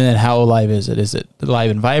or alive. And then how alive is it? Is it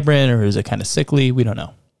alive and vibrant, or is it kind of sickly? We don't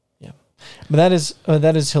know. Yeah. But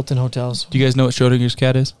that is Hilton Hotels. Do you guys know what Schrodinger's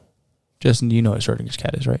cat is? Justin, do you know what Schrodinger's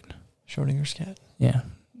cat is, right? Schrodinger's cat. Yeah.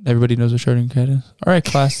 Everybody knows what Schrodinger's cat is? All right,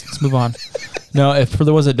 class, let's move on. No, if for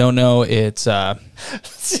the ones that don't know, it's...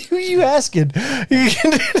 Who are you asking?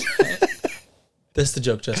 That's the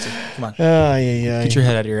joke, Justin. Come on. Yeah. Get your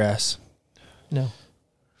head out of your ass. No.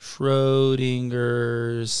 Schrodinger's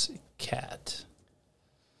cat.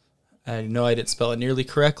 I know I didn't spell it nearly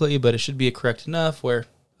correctly, but it should be correct enough where...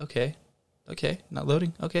 Okay, not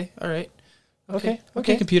loading. Okay, all right. Okay,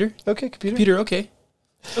 computer. Okay, computer. Computer, okay.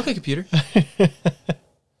 Okay, computer.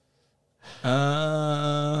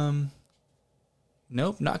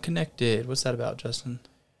 Nope, not connected. What's that about, Justin?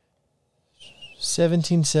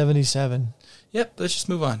 1777. Yep, let's just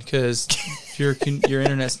move on because your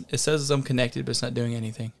internet, it says I'm connected, but it's not doing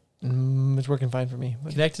anything. It's working fine for me.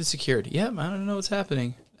 Connected security. Yep, I don't know what's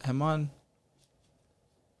happening. I'm on.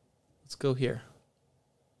 Let's go here.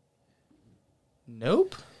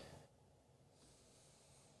 Nope.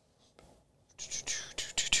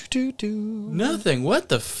 Nothing. What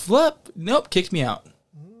the flip? Nope, kicked me out.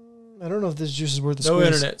 I don't know if this juice is worth the No squeeze.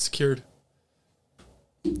 internet secured.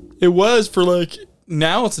 It was for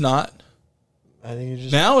now it's not. I think you're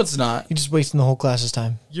just wasting the whole class's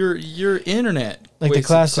time. Your internet. Like the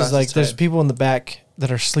class is like there's people in the back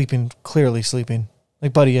that are sleeping, clearly sleeping.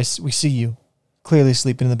 Like, buddy, yes, we see you clearly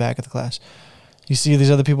sleeping in the back of the class. You see these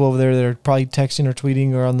other people over there that are probably texting or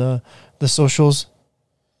tweeting or on the socials,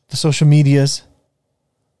 the social medias.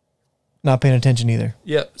 Not paying attention either.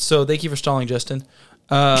 Yep. So thank you for stalling, Justin.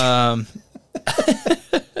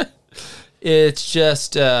 It's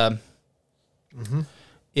just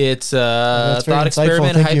it's a thought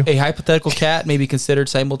experiment. A hypothetical cat may be considered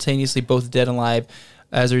simultaneously both dead and alive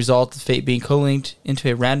as a result of fate being co-linked into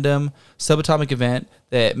a random subatomic event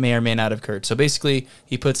that may or may not have occurred. So basically,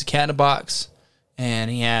 he puts a cat in a box,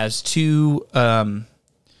 and he has two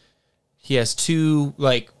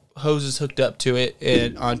hoses hooked up to it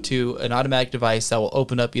and onto an automatic device that will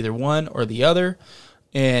open up either one or the other,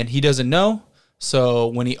 and he doesn't know. So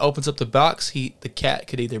when he opens up the box, the cat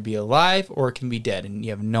could either be alive or it can be dead, and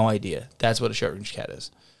you have no idea. That's what a Schrodinger's cat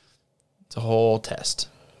is. It's a whole test.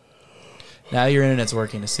 Now your internet's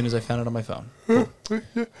working as soon as I found it on my phone.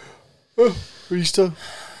 Are you still?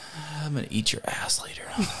 I'm going to eat your ass later.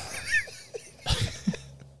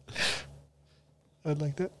 I'd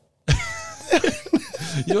like that.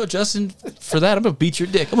 You know what, Justin? For that, I'm going to beat your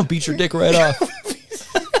dick. I'm going to beat your dick right off.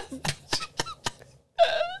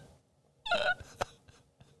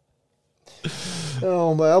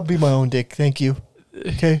 Oh, my, I'll be my own dick. Thank you.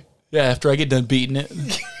 Okay. Yeah, after I get done beating it,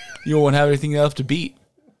 you won't have anything left to beat.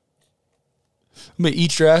 I'm going to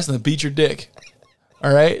eat your ass and then beat your dick.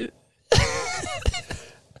 All right? Like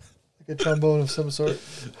a trombone of some sort.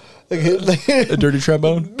 A dirty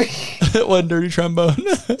trombone? One dirty trombone.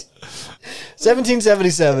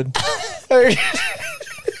 1777.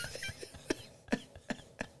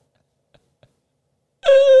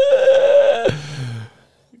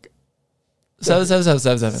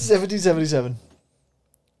 1777.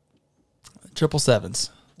 Triple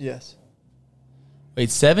sevens. Yes.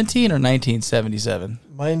 Wait, 17 or 1977?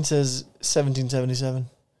 Mine says 1777.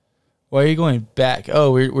 Why are you going back?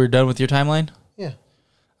 Oh, we're done with your timeline? Yeah.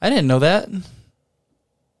 I didn't know that.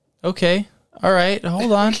 Okay. All right.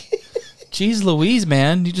 Hold on. Jeez Louise,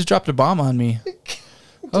 man. You just dropped a bomb on me.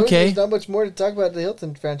 Okay. There's not much more to talk about the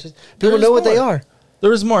Hilton franchise. People know what they are. There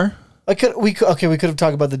was more. We could have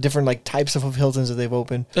talked about the different like types of Hiltons that they've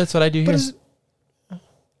opened. That's what I do here.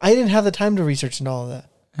 I didn't have the time to research and all of that.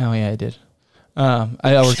 Oh, yeah, I did. I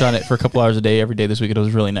worked on it for a couple hours a day every day this week. It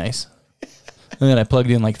was really nice. And then I plugged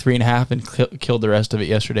in like 3.5 and killed the rest of it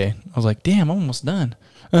yesterday. I was like, damn, I'm almost done.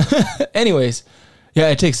 Anyways, yeah,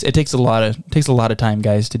 it takes a lot of time,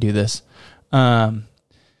 guys, to do this. Okay,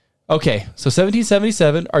 so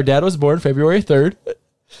 1777, our dad was born February 3rd.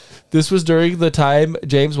 This was during the time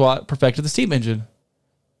James Watt perfected the steam engine.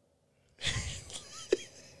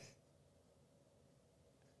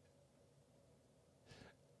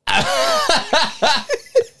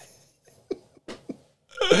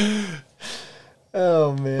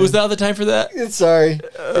 Oh man. Was that the time for that? Sorry.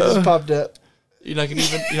 It just popped up. You're not gonna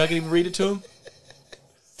even read it to him?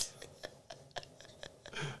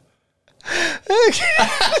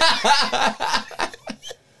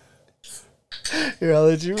 Here, I'll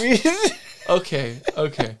let you read it. Okay.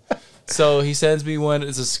 So he sends me one.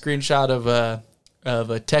 It's a screenshot of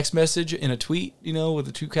a text message in a tweet, with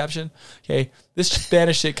a tweet caption. Okay, this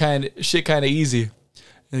Spanish shit kind of easy.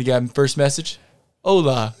 And you got first message,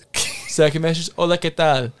 hola. Second message, hola, ¿qué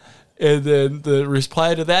tal? And then the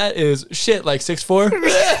reply to that is shit like 6'4".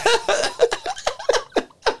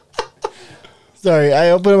 Sorry, I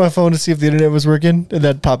opened my phone to see if the internet was working, and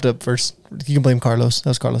that popped up first. You can blame Carlos. That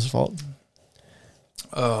was Carlos' fault.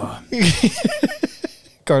 Oh,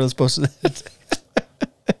 Carlos posted it.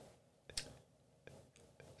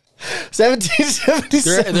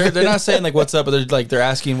 1777. they're not saying like what's up, but they're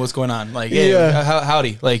asking what's going on. Like, hey,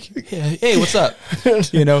 howdy. Like, hey, what's up?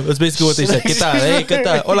 That's basically what they said. ¿Qué tal? Hey, ¿qué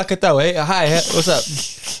tal? Hola, ¿qué tal? Hey, hi, what's up?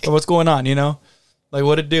 Or what's going on? Like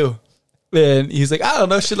what it do? And he's like, I don't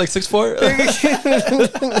know, shit like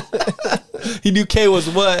 6'4". He knew K was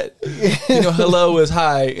what, hello was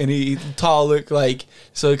hi, and he tall looked like,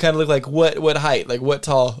 so it kind of looked like what height, like what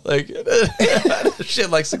tall, like shit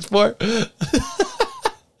like 6'4".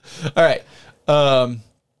 All right. So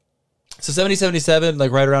 1777,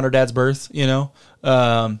 like right around her dad's birth,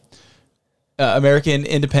 American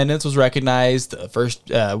independence was recognized. The first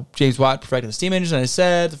James Watt perfected the steam engine. And I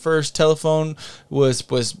said the first telephone was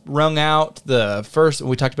rung out. The first,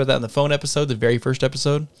 we talked about that in the phone episode, the very first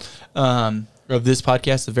episode of this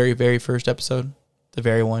podcast, the very, very first episode, the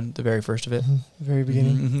very first of it. The very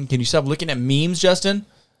beginning. Mm-hmm. Can you stop looking at memes, Justin?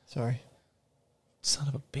 Sorry. Son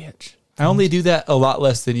of a bitch. I only do that a lot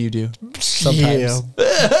less than you do sometimes.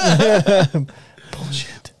 Yeah.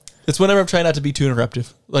 Bullshit. It's whenever I'm trying not to be too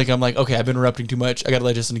interruptive. Like, I'm like, okay, I've been interrupting too much. I got to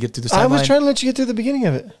let Justin get through this timeline. I was trying to let you get through the beginning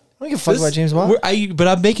of it. I don't give a fuck about James Watt. But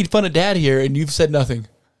I'm making fun of Dad here, and you've said nothing.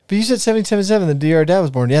 But you said 1777, the year our dad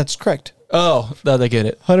was born. Yeah, that's correct. Oh, no, they get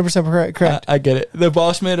it. 100% correct. I get it. The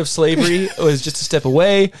abolishment of slavery was just a step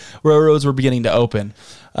away. Railroads were beginning to open.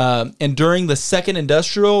 And during the Second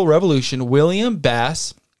Industrial Revolution, William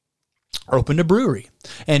Bass opened a brewery.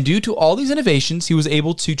 And due to all these innovations, he was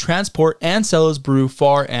able to transport and sell his brew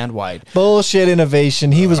far and wide. Bullshit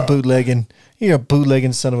innovation. He was bootlegging. You're a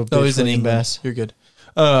bootlegging son of a bitch. Oh, he's in England. Bass. You're good.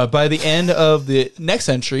 By the end of the next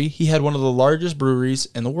century, he had one of the largest breweries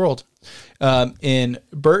in the world. In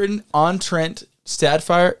Burton-on-Trent,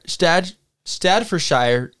 Staffordshire,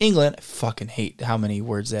 England. I fucking hate how many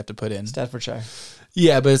words they have to put in. Staffordshire.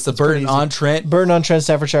 Yeah, but it's the Burton-on-Trent. Burton-on-Trent,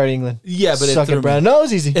 Staffordshire, England. Yeah, but Suck it, Brad. No,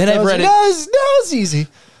 it's easy. And I've read it. No, it's easy.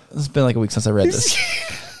 It's been like a week since I read this.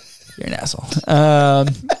 You're an asshole.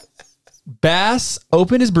 Bass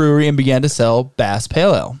opened his brewery and began to sell Bass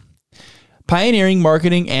Pale Ale, pioneering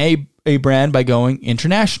marketing a brand by going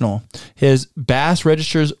international. His Bass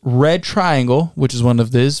registers Red Triangle, which is one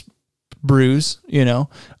of his brews,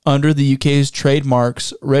 under the UK's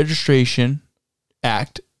Trademarks Registration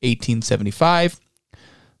Act 1875.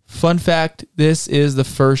 Fun fact, this is the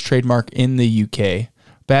first trademark in the UK.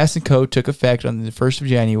 Bass & Co. took effect on the 1st of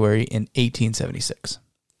January in 1876.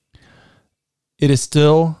 It is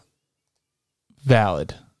still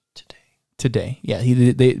valid today. Yeah,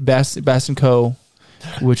 Bass & Co.,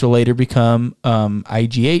 which will later become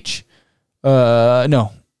IGH.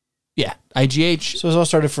 IGH. So it's all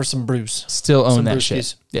started for some brews. Still own that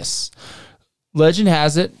shit. Yes. Legend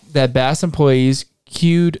has it that Bass employees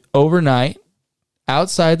queued overnight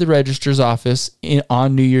outside the registrar's office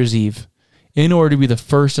on New Year's Eve in order to be the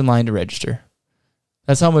first in line to register.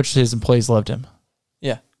 That's how much his employees loved him.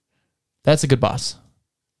 Yeah. That's a good boss.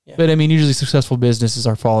 Yeah. But I mean, usually successful businesses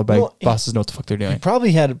are followed by bosses know what the fuck they're doing. He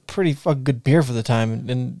probably had a pretty fucking good beer for the time.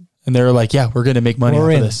 And they were like, yeah, we're going to make money off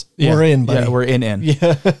of this. Yeah. We're in, buddy. Yeah, we're in.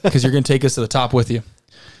 Yeah. Because you're going to take us to the top with you.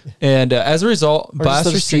 And as a result,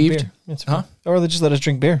 Bass received... Or they just let us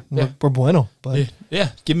drink beer. Yeah. We're bueno. But yeah.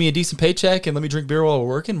 Give me a decent paycheck and let me drink beer while we're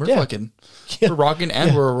working. We're fucking... Yeah. We're rocking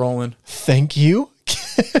and we're rolling. Thank you.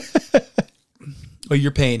 Oh,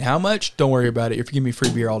 you're paying how much? Don't worry about it. You're giving me free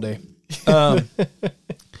beer all day.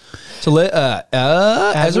 So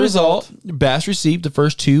as a result, Bass received the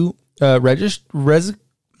first two registrations.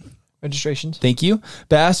 Thank you.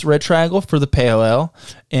 Bass Red Triangle for the Pale Ale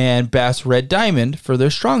and Bass Red Diamond for their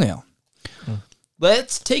Strong Ale.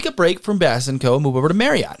 Let's take a break from Bass & Co. and move over to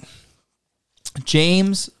Marriott.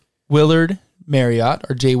 James Willard Marriott,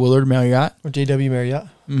 or J. Willard Marriott. Or J.W. Marriott.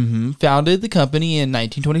 Founded the company in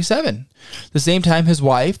 1927. The same time his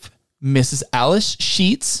wife, Mrs. Alice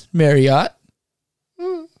Sheets Marriott,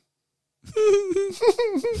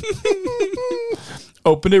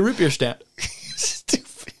 opened a root beer stand.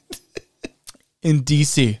 Stupid. In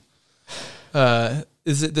D.C. Does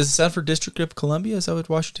it stand for District of Columbia? Is that what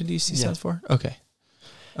Washington, D.C. stands for? Okay.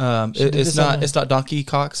 It's not Donkey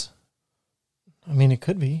Cox? I mean, it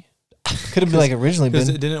could be. Could have been like originally been.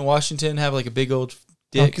 Didn't Washington have like a big old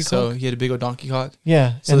dick? So he had a big old donkey cock?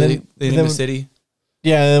 Yeah. So they named the city?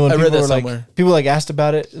 Yeah. And then when I read that somewhere. Like, people like asked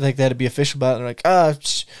about it, like they had to be official about it. They're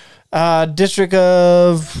like, District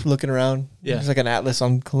of... Looking around. Yeah. There's like an atlas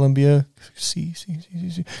on Columbia.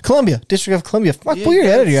 Columbia. District of Columbia. Fuck, pull your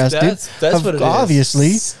head out of your ass, dude. That's what it obviously.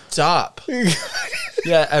 is. Stop.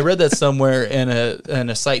 Yeah, I read that somewhere in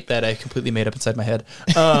a site that I completely made up inside my head.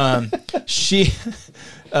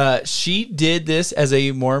 She did this as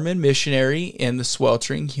a Mormon missionary in the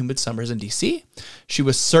sweltering, humid summers in D.C. She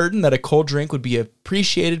was certain that a cold drink would be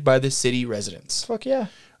appreciated by the city residents. Fuck yeah.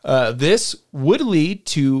 This would lead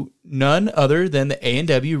to none other than the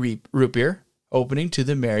A&W root beer opening to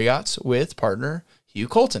the Marriotts with partner Hugh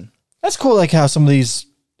Colton. That's cool, like how some of these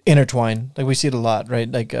intertwine. Like we see it a lot, right?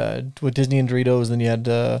 Like with Disney and Doritos, then you had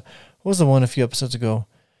what was the one a few episodes ago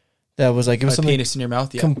that was like it was something penis in your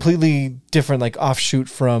mouth, yeah. Completely different, like offshoot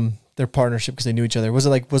from their partnership because they knew each other. Was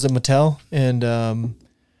it Mattel and it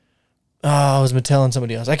was Mattel and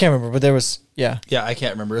somebody else. I can't remember, but there was yeah, I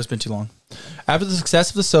can't remember. It's been too long. After the success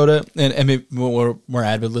of the soda, and maybe more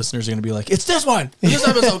avid listeners are going to be like, "It's this one, this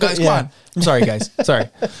episode, guys. Come on." I'm sorry, guys. Sorry.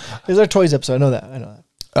 It's our toys episode. I know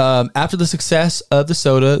that. After the success of the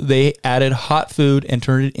soda, they added hot food and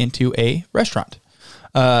turned it into a restaurant.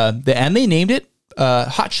 And they named it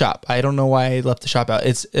Hot Shop. I don't know why I left the shop out.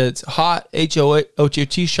 It's Hot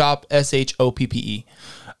HOT Shop SHOPPE.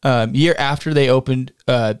 Year after they opened,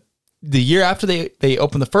 the year after they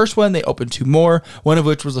opened the first one, they opened two more. One of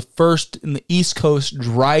which was the first in the East Coast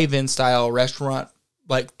drive-in style restaurant.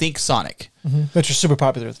 Like, think Sonic. Which was super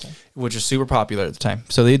popular at the time.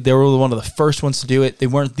 So they were one of the first ones to do it. They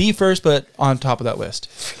weren't the first, but on top of that list.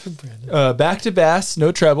 Back to Bass,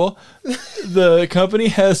 no treble. The company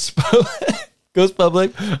goes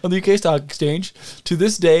public on the UK Stock Exchange. To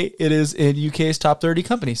this day, it is in UK's top 30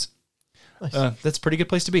 companies. Nice. That's a pretty good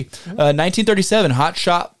place to be. 1937, Hot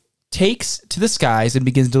Shop takes to the skies and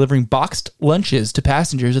begins delivering boxed lunches to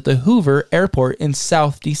passengers at the Hoover Airport in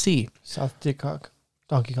South DC. South Dick Cock.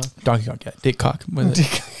 Donkey Kong, yeah. Dick Cock. I mean,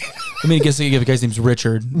 I guess if a guy's name's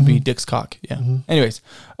Richard, it'd be Dick's Cock. Yeah. Anyways,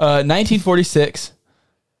 1946,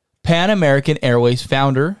 Pan American Airways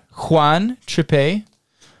founder Juan Trippe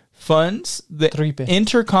funds the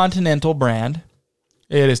Intercontinental brand.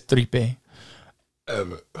 It is Trippe.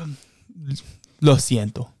 Lo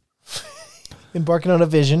siento. Embarking on a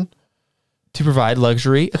vision to provide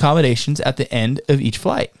luxury accommodations at the end of each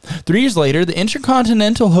flight. 3 years later, the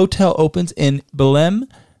Intercontinental Hotel opens in Belém,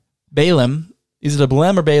 Belém. Is it a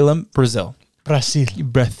Belém or Belém? Brazil. Brazil.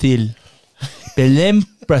 Brazil. Belém,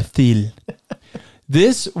 Brazil.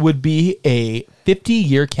 This would be a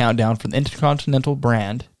 50-year countdown for the Intercontinental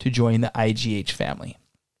brand to join the IGH family.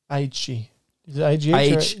 IG. Is it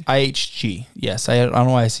IGH? IHG. Yes. I don't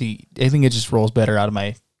know why I think it just rolls better out of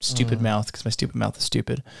my stupid mouth because my stupid mouth is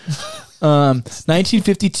stupid.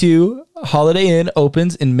 1952, Holiday Inn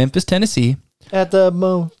opens in Memphis, Tennessee. At the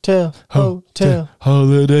motel, hotel.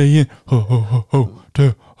 Holiday Inn,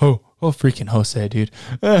 hotel, oh, freaking Jose, dude.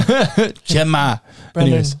 Gemma.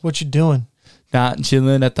 Brandon, Anyways, what you doing? not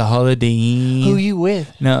chilling at the Holiday Inn. Who you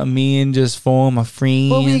with? Not me and just four of my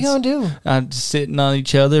friends. What we gonna do? I'm just sitting on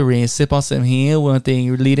each other and sip on some here. One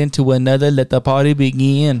thing leading to another. Let the party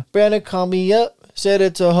begin. Brandon called me up, said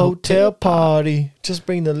it's a hotel party. Just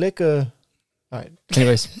bring the liquor. All right.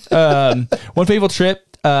 Anyways, one fateful trip.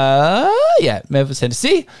 Memphis,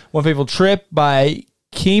 Tennessee. One fateful trip by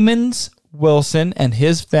Keemans Wilson and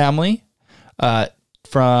his family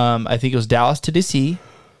from, I think it was Dallas to DC.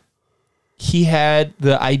 He had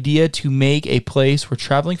the idea to make a place where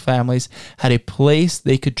traveling families had a place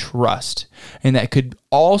they could trust and that could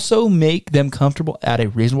also make them comfortable at a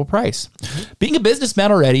reasonable price. Mm-hmm. Being a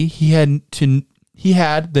businessman already, he had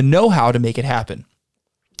the know-how to make it happen.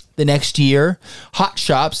 The next year, Hot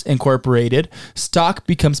Shops Incorporated stock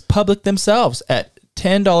becomes public themselves at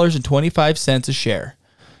 $10.25 a share.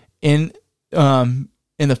 In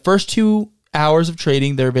the first 2 hours of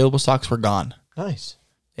trading, their available stocks were gone. Nice.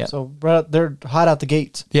 Yeah. So they're hot out the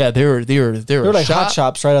gates. Yeah, they were They're like Hot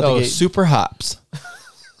Shops right out the gate. Super hops.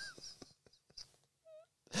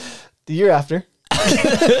 The year after.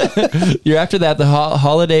 Year after that, the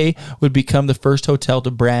Holiday would become the first hotel to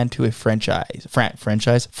brand to a franchise.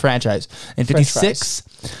 In 56,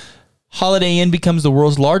 Holiday Inn becomes the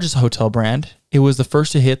world's largest hotel brand. It was the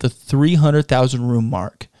first to hit the 300,000 room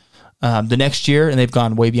mark. The next year, and they've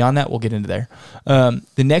gone way beyond that, we'll get into there.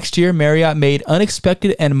 The next year, Marriott made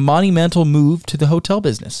unexpected and monumental move to the hotel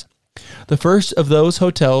business. The first of those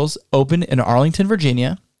hotels opened in Arlington,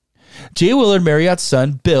 Virginia. J. Willard Marriott's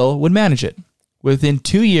son, Bill, would manage it. Within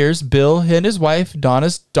 2 years, Bill and his wife,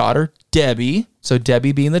 Donna's daughter, Debbie, so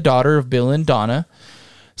Debbie being the daughter of Bill and Donna,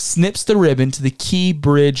 snips the ribbon to the Key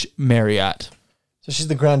Bridge Marriott. So she's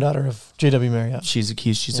the granddaughter of J.W. Marriott. She's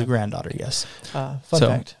a granddaughter, yes.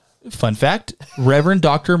 Fun fact. Reverend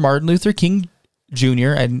Dr. Martin Luther King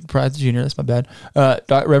Jr., I didn't provide the Jr., that's my bad.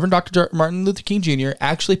 Reverend Dr. Martin Luther King Jr.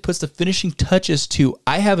 actually puts the finishing touches to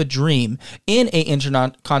I Have a Dream in a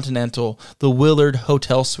Intercontinental, the Willard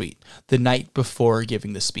Hotel Suite, the night before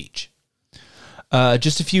giving the speech.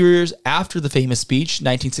 Just a few years after the famous speech,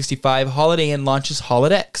 1965, Holiday Inn launches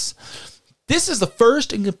Holidex. This is the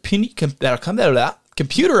first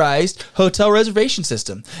computerized hotel reservation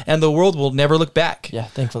system, and the world will never look back. Yeah,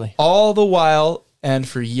 thankfully. All the while and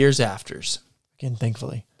for years afters. Again,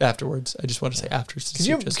 thankfully. Afterwards. I just want to say after.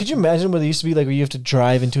 Could you imagine what it used to be like where you have to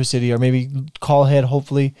drive into a city or maybe call ahead,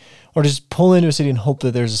 hopefully, or just pull into a city and hope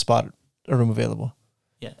that there's a room available?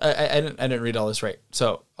 Yeah, I didn't read all this right.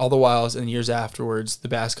 So all the whiles and years afterwards, the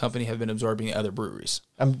Bass Company have been absorbing other breweries.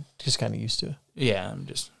 I'm just kind of used to it. Yeah, I'm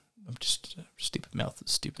just stupid mouth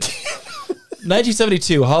is stupid.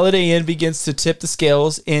 1972, Holiday Inn begins to tip the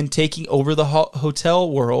scales in taking over the hotel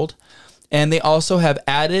world, and they also have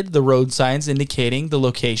added the road signs indicating the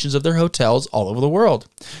locations of their hotels all over the world.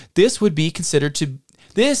 This would be considered to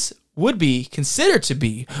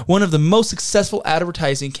be one of the most successful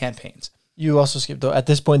advertising campaigns. You also skipped, though. At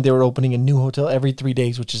this point, they were opening a new hotel every 3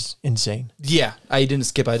 days, which is insane. Yeah, I didn't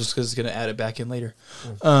skip. I just was going to add it back in later.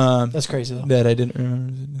 That's crazy, though. That I didn't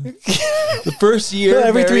remember. The first year...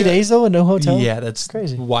 every 3 days, though, and no hotel? Yeah, that's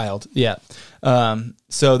crazy. Wild. Yeah.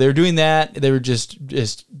 So they were doing that. They were just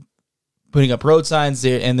putting up road signs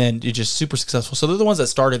there, and then it's just super successful. So they're the ones that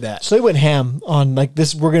started that. So they went ham on, like,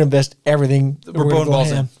 this, we're going to invest everything. We're going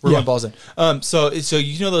balls in. We're going balls in. So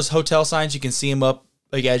you know those hotel signs, you can see them up,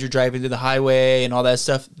 like as you're driving to the highway and all that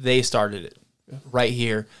stuff. They started it right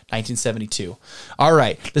here, 1972. All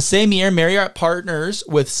right. The same year, Marriott partners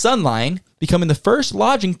with Sunline, becoming the first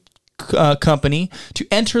lodging company to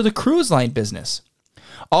enter the cruise line business.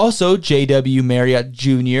 Also, J.W. Marriott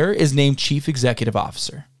Jr. is named Chief Executive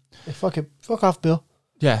Officer. Hey, fuck off, Bill.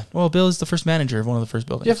 Yeah. Well, Bill is the first manager of one of the first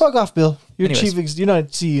buildings. Yeah, fuck off, Bill. You're you're not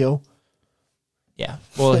CEO. Yeah.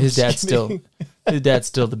 Well, his dad's still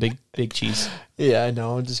the big cheese. Yeah, I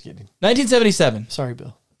know. I'm just kidding. 1977. Sorry,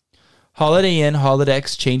 Bill. Holiday Inn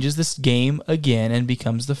Holidex changes this game again and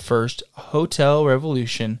becomes the first hotel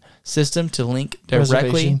revolution system to link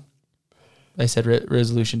directly. I said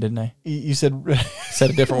resolution, didn't I? You said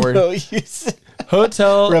said a different word. No, you said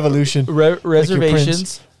hotel revolution.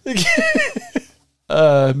 Reservations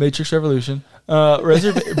Matrix Revolution.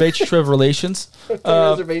 Matrix Revelations.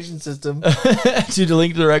 Reservation system. To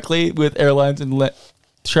link directly with airlines and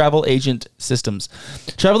travel agent systems.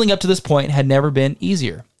 Traveling up to this point had never been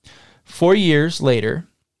easier. 4 years later,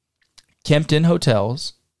 Kimpton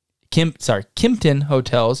Hotels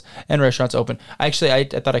and restaurants open. Actually, I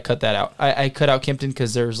thought I cut that out. I cut out Kimpton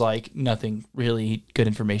because there's like nothing really good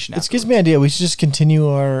information. This gives me an idea. We should just continue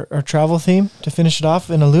our travel theme to finish it off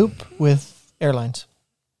in a loop with airlines.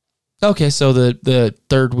 Okay, so the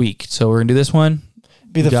third week. So we're gonna do this one.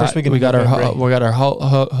 Be the first week. We got our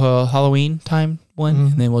Halloween time one,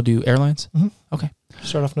 and then we'll do airlines. Mm-hmm. Okay.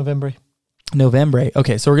 Start off November.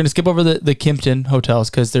 Okay, so we're going to skip over the Kimpton hotels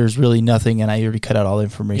because there's really nothing, and I already cut out all the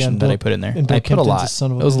information that I put in there. And I put a lot. I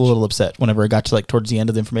was a little upset whenever I got to like towards the end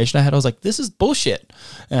of the information I had. I was like, this is bullshit.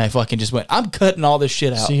 And I fucking just went, I'm cutting all this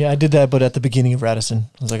shit out. See, I did that, but at the beginning of Radisson.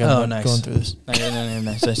 I was like, I'm not going through this.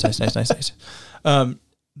 Nice.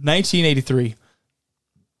 1983.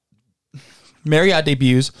 Marriott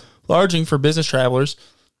debuts, larging for business travelers,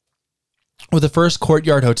 with the first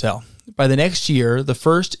Courtyard Hotel. By the next year, the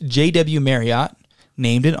first JW Marriott,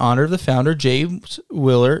 named in honor of the founder J.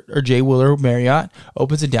 Willer Marriott,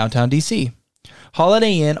 opens in downtown DC.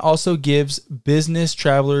 Holiday Inn also gives business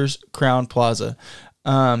travelers Crown Plaza.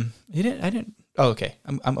 I didn't. Oh, okay.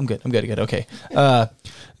 I'm good. Okay.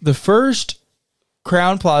 The first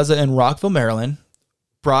Crown Plaza in Rockville, Maryland,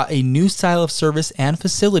 brought a new style of service and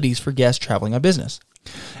facilities for guests traveling on business.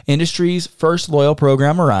 Industry's first loyal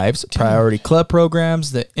program arrives. Priority Club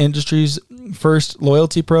programs. The industry's first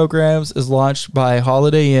loyalty programs is launched by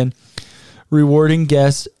Holiday Inn, rewarding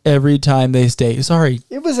guests every time they stay. Sorry.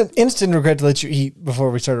 It was an instant regret to let you eat before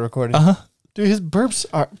we started recording. Dude, his burps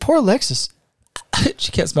are... Poor Alexis.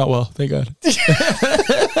 She can't smell well. Thank God.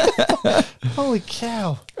 Holy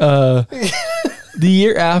cow. The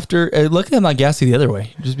year after... luckily, I'm not gassy the other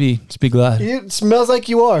way. Just be glad. It smells like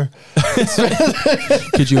you are.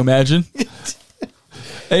 Could you imagine?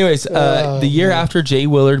 Anyways, the year after J.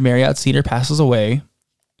 Willard Marriott Sr. passes away,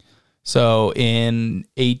 so in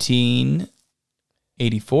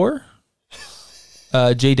 1884,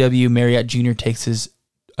 J.W. Marriott Jr. takes his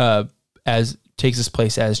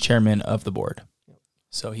place as chairman of the board.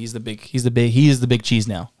 So he is the big cheese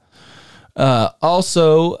now.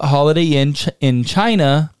 Also, Holiday Inn in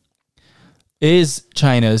China is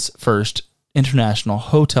China's first international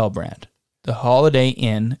hotel brand. The Holiday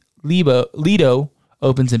Inn Lido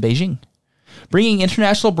opens in Beijing, bringing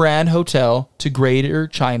international brand hotel to Greater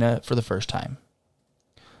China for the first time.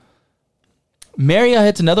 Marriott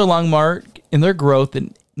hits another long mark in their growth in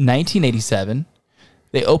 1987.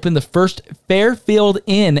 They opened the first Fairfield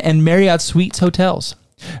Inn and Marriott Suites hotels.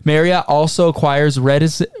 Marriott also acquires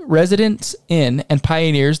Residence Inn and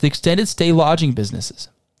pioneers the extended stay lodging businesses.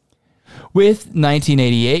 With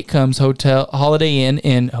 1988 comes Holiday Inn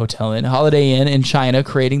in China,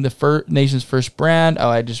 creating the nation's first brand. Oh,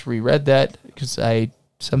 I just reread that because I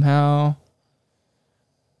somehow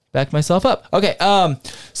backed myself up. Okay,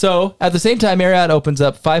 so at the same time, Marriott opens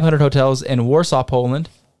up 500 hotels in Warsaw, Poland.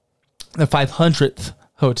 The 500th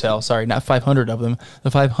hotel, sorry, not 500 of them,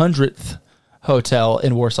 the 500th hotel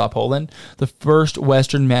in Warsaw, Poland, the first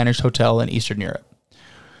Western managed hotel in Eastern Europe.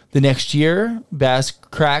 The next year, Bass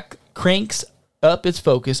cranks up its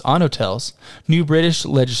focus on hotels. New British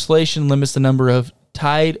legislation limits the number of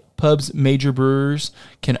tied pubs major brewers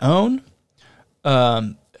can own,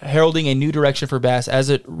 heralding a new direction for Bass as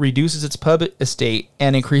it reduces its pub estate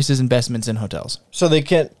and increases investments in hotels. So they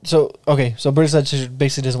can't... So British legislation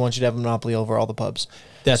basically doesn't want you to have a monopoly over all the pubs.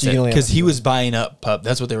 That's it, because he was buying up pub.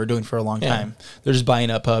 That's what they were doing for a long time. They're just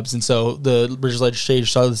buying up pubs, and so the British legislature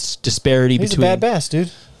saw this disparity between... He's a bad bass,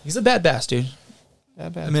 dude. He's a bad bass, dude.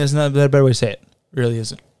 Bad bass. I mean, it's not a better way to say it. It really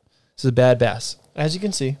isn't. This is a bad bass. As you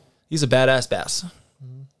can see. He's a badass bass.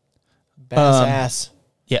 Bass ass.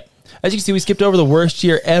 Yeah. As you can see, we skipped over the worst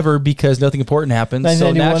year ever because nothing important happened.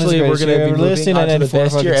 So naturally, we're going to be moving on to the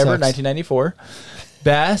best year ever, 1994.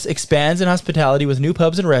 Bass expands in hospitality with new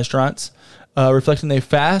pubs and restaurants, reflecting a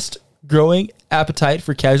fast-growing appetite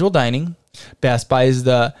for casual dining. Bass buys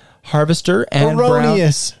the Harvester and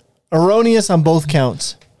Erroneous on both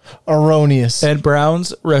counts. Erroneous. And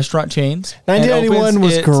Brown's restaurant chains. 1991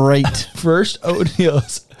 was great. First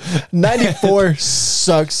O'Neill's. 94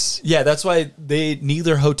 sucks. Yeah, that's why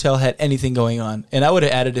neither hotel had anything going on. And I would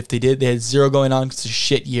have added if they did. They had zero going on because it's a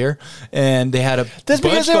shit year. And they had a That's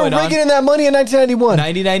because they were raking in that money in 1991.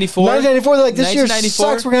 1994, they're like, this year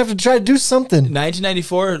sucks. We're going to have to try to do something.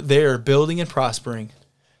 1994, they're building and prospering.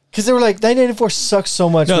 Because they were like, 1994 sucks so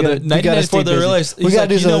much. No, we the gotta- we gotta 1994, stay they busy. realized, we he's gotta like,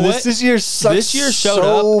 do you know something. what? This year sucks. This year showed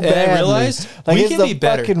so up, and I badly. realized like, we it's can the be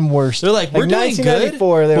better. fucking worst. They're like, we're doing good,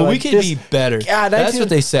 1994, they were but we like, can this- be better. Yeah, That's what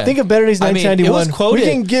they said. Think of Better Days I mean, it 1991. was quoted.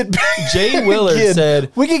 We can get Jay Willard again.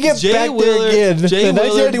 said, we can get Jay back Willard- there again. Jay The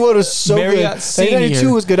 1991 was so Marriott good. Senior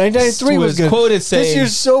 1992 was good. 1993 was good. quoted This saying,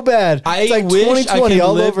 year's so bad. I It's like wish I 2020 could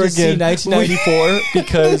all live over to see again. 1994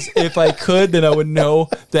 because if I could, then I would know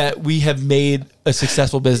that we have made a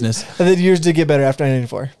successful business. And then years did get better after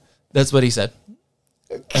 1994. That's what he said.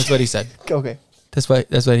 That's what he said. Okay. That's what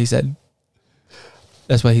he said.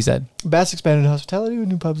 That's what he said. Bass expanded hospitality with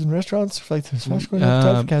new pubs and restaurants. Like the Smash Growing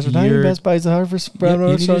Appetite for casual dining. you're- Best Buys the Harvest Brown You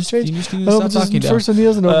need Restaurant to Change. you need to Opens stop its talking first down. on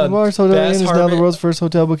Neil's and Open Bars. Hotel Bass Inn is now Harvest- the world's first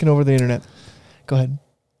hotel booking over the internet. Go ahead.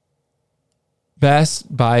 Bass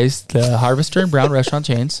buys the Harvester and Brown restaurant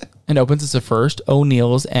chains and opens its first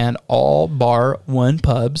O'Neill's and All Bar One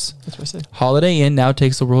pubs. That's what I said. Holiday Inn now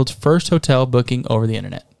takes the world's first hotel booking over the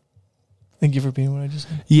internet. Thank you for being what I just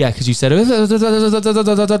said. Yeah, because you said it.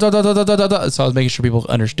 So I was making sure people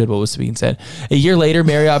understood what was being said. A year later,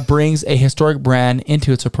 Marriott brings a historic brand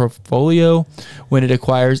into its portfolio when it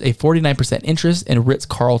acquires a 49% interest in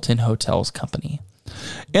Ritz-Carlton Hotels Company.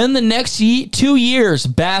 In the next 2 years,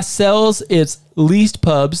 Bass sells its leased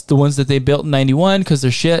pubs, the ones that they built in 91 because they're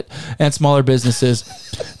shit, and smaller businesses.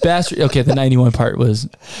 Bass, okay, the 91 part was,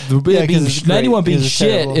 Yeah, 'cause being, it's 91 great, being 'cause it's shit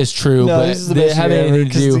terrible. is true, No, but this is the they best have year ever, anything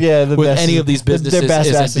to 'cause, do yeah, the with best any is- of these businesses their best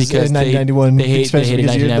isn't is because in they 1991, hate especially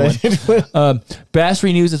because you did 1991. Bass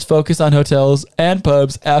renews its focus on hotels and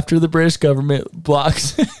pubs after the British government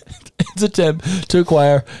blocks its attempt to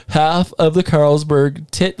acquire half of the Carlsberg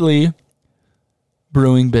Titley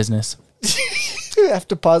brewing business. Do I have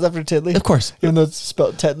to pause after Titley? Of course. Even though it's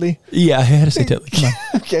spelled Tetley. Yeah, I had to say Titley. Come on.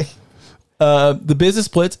 Okay. The business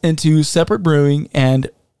splits into separate brewing and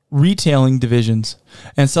retailing divisions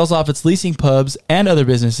and sells off its leasing pubs and other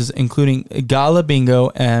businesses, including Gala Bingo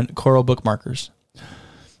and Coral Bookmarkers.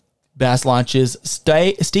 Bass launches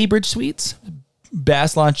Staybridge Suites.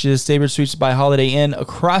 Bass launches Staybridge Suites by Holiday Inn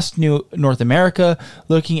across North America,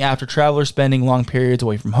 looking after travelers spending long periods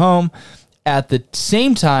away from home. At the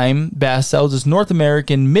same time, Bass sells its North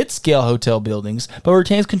American mid-scale hotel buildings, but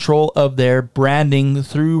retains control of their branding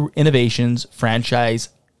through Innovations franchise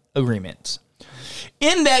agreements.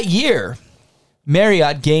 In that year,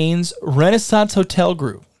 Marriott gains Renaissance Hotel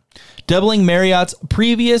Group, doubling Marriott's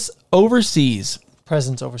previous overseas.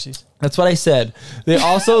 Presence overseas. That's what I said. They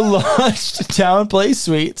also launched Town Place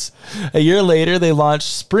Suites. A year later, they launched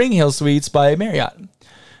Spring Hill Suites by Marriott.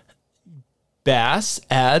 Bass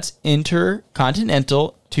adds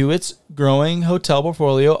Intercontinental to its growing hotel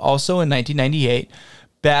portfolio. Also in 1998,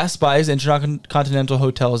 Bass buys Intercontinental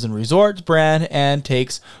Hotels and Resorts brand and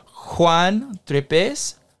takes Juan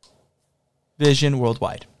Trepes vision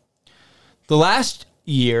worldwide. The last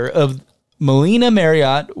year of Molina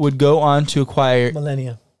Marriott would go on to acquire.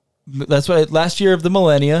 Millennia. That's what last year of the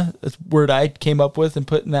millennia. That's a word I came up with and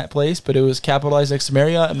put in that place, but it was capitalized next to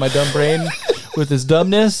Marriott, and my dumb brain, with his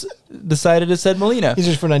dumbness, decided it said Molina. He's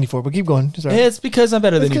just for 94, but keep going. It's all right. It's because I'm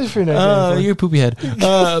better than you. It's 'cause you're 94. You're a poopy head.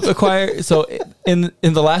 Acquire. So in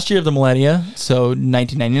the last year of the millennia, so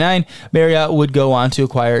 1999, Marriott would go on to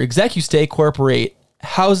acquire ExecuStay Corporate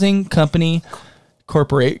Housing Company.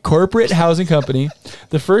 Corporate Housing Company.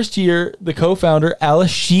 The first year, the co-founder Alice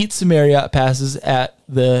Sheets Marriott passes at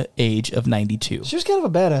the age of 92. She was kind of a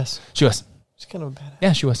badass. She was. She's kind of a badass.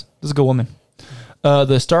 Yeah, she was. This is a good woman.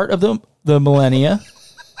 The start of the millennia.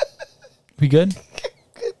 We good?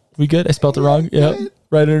 We good? I spelled it wrong. Yep.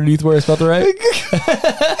 Right underneath where I spelled it right.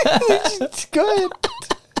 Go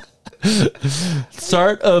ahead.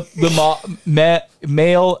 Start of the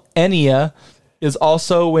millennia is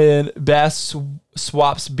also when Bass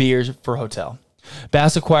swaps beers for hotel.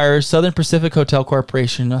 Bass acquires Southern Pacific Hotel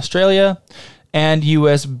Corporation in Australia and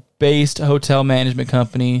U.S.-based hotel management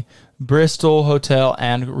company Bristol Hotel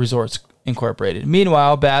and Resorts Incorporated.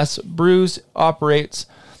 Meanwhile, Bass brews, operates,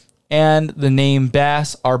 and the name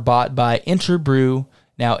Bass are bought by Interbrew,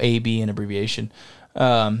 now AB in abbreviation.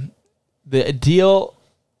 The deal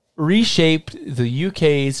reshaped the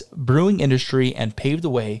UK's brewing industry and paved the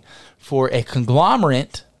way for a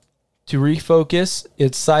conglomerate to refocus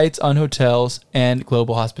its sights on hotels and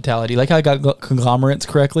global hospitality. Like I got conglomerates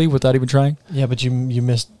correctly without even trying. Yeah, but you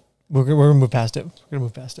missed. We're gonna move past it. We're gonna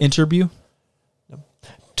move past it. Interbrew.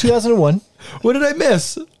 2001. What did I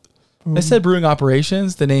miss? I said brewing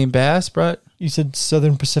operations. The name Bass brought. You said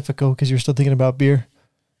Southern Pacifico because you're still thinking about beer.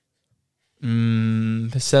 The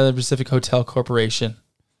Southern Pacific Hotel Corporation.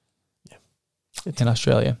 Yeah. In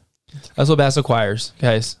Australia. That's what Bass acquires,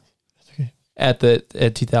 guys. Okay. At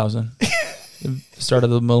 2000. Start of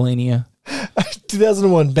the millennia.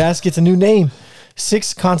 2001, Bass gets a new name.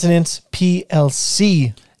 Six Continents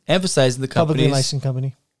PLC. Emphasizing the Publicly company's licensed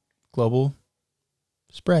company. global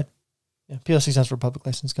spread. Yeah, PLC stands for public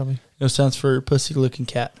license company. No stands for pussy looking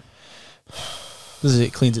cat.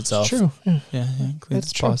 It cleans itself. It's true. Yeah. Yeah, it cleans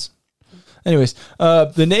It's its true. paws. Anyways,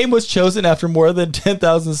 the name was chosen after more than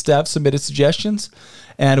 10,000 staff submitted suggestions,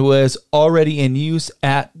 and was already in use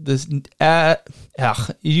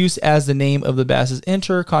use as the name of the Bass's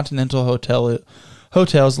Intercontinental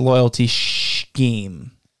Hotels loyalty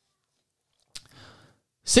scheme.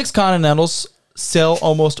 Six Continentals sell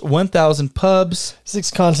almost 1,000 pubs. Six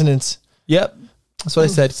Continents. Yep, that's what I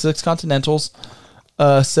said. Six Continentals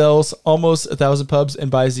sells almost 1,000 pubs and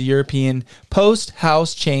buys the European Post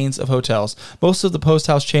House chains of hotels. Most of the Post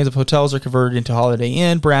House chains of hotels are converted into Holiday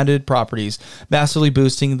Inn branded properties, massively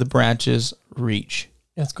boosting the branch's reach.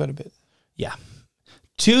 That's quite a bit. Yeah.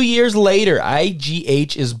 2 years later,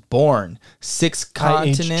 IGH is born. Six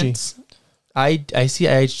continents. I see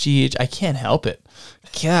IHGH. I can't help it.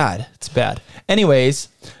 God, it's bad. Anyways,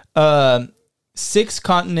 Six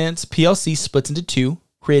Continents PLC splits into two,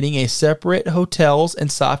 creating a separate hotels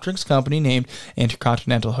and soft drinks company named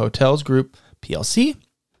Intercontinental Hotels Group PLC.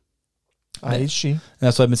 IHG. And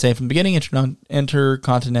that's what I've been saying from the beginning.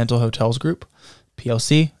 Intercontinental Hotels Group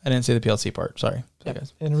PLC. I didn't say the PLC part. Sorry. Yep.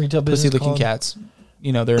 Guys. And a retail business Pussy licking called cats.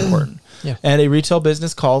 You know, they're important. Yeah. And a retail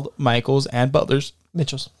business called Michaels and Butler's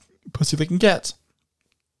Mitchell's. Pussy licking cats.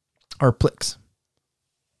 Or Plix.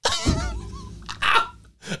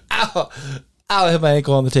 Ow. Ow, I hit my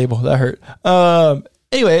ankle on the table. That hurt.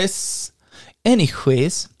 Anyways,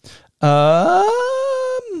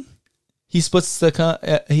 he splits the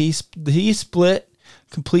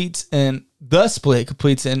completes in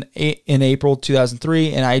April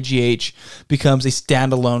 2003, and IGH becomes a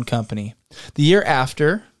standalone company. The year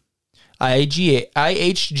after,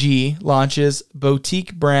 IHG launches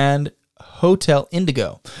boutique brand Hotel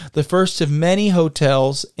Indigo, the first of many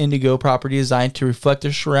Hotels Indigo property designed to reflect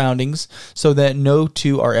their surroundings so that no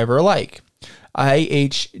two are ever alike.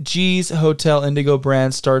 IHG's Hotel Indigo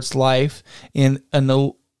brand starts life in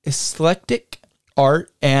an eclectic art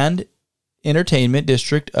and entertainment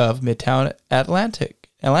district of Midtown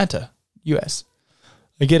Atlanta, U.S.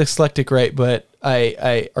 I get eclectic right, but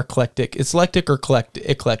I eclectic. It's eclectic or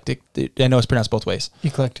eclectic. I know it's pronounced both ways.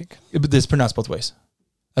 Eclectic. But it's pronounced both ways.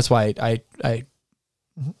 That's why I I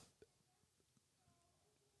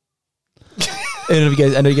know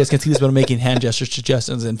you guys can see this, but I'm making hand gestures,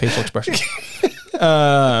 suggestions, and facial expressions.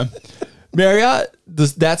 Marriott,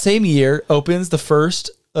 that same year, opens the first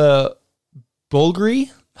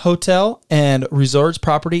Bulgari Hotel and Resorts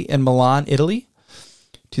property in Milan, Italy.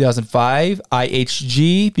 2005,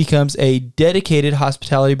 IHG becomes a dedicated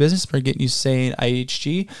hospitality business. We're getting used to saying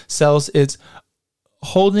IHG. Sells its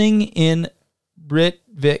holding in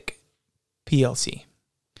Britvic PLC,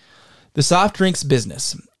 the soft drinks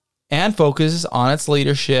business, and focuses on its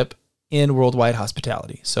leadership in worldwide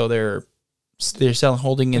hospitality. So they're selling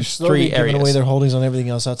holding in three areas. Giving away their holdings on everything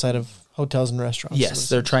else outside of hotels and restaurants. Yes,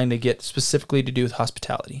 they're trying to get specifically to do with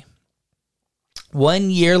hospitality. 1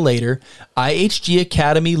 year later, IHG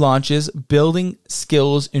Academy launches Building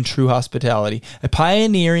Skills in True Hospitality, a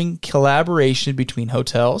pioneering collaboration between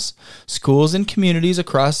hotels, schools, and communities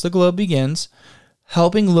across the globe begins,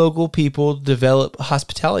 helping local people develop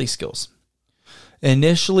hospitality skills.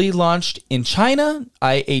 Initially launched in China,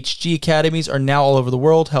 IHG Academies are now all over the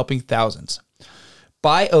world, helping thousands.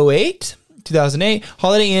 By 2008,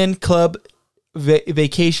 Holiday Inn Club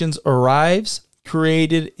Vacations arrives,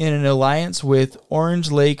 created in an alliance with Orange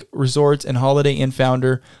Lake Resorts and Holiday Inn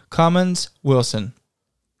founder Commons Wilson.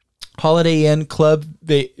 Holiday Inn Club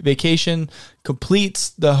Vacation completes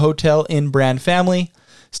the Hotel Inn brand family.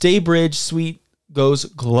 Staybridge Suite goes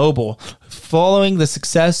global. Following the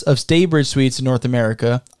success of Staybridge Suites in North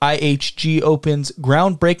America, IHG opens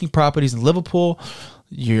groundbreaking properties in Liverpool,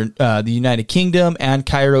 the United Kingdom, and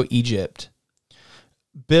Cairo, Egypt.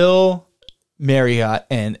 Bill Marriott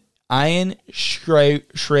and Ian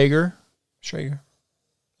Schrager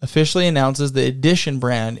officially announces the Edition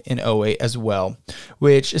brand in 2008 as well,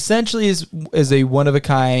 which essentially is a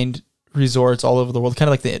one-of-a-kind resorts all over the world, kind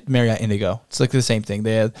of like the Marriott Indigo. It's like the same thing.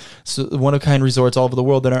 They have one-of-a-kind resorts all over the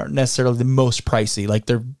world that aren't necessarily the most pricey. Like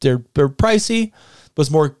they're pricey, but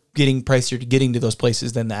it's more getting pricier to getting to those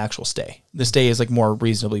places than the actual stay. The stay is like more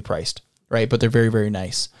reasonably priced, right? But they're very, very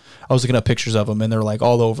nice. I was looking up pictures of them, and they're like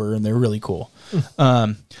all over, and they're really cool.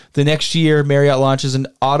 The next year, Marriott launches an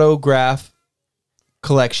Autograph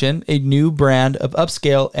Collection, a new brand of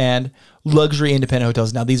upscale and luxury independent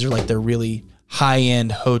hotels. Now, these are like the really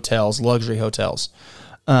high-end hotels, luxury hotels.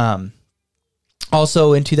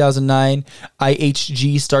 Also in 2009,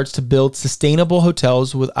 IHG starts to build sustainable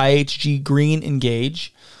hotels with IHG Green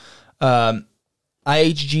Engage.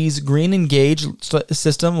 IHG's Green Engage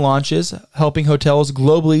system launches, helping hotels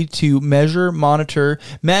globally to measure, monitor,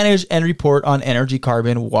 manage, and report on energy,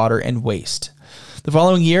 carbon, water, and waste. The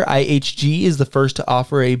following year, IHG is the first to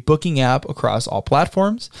offer a booking app across all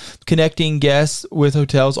platforms, connecting guests with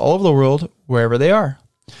hotels all over the world, wherever they are.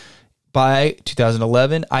 By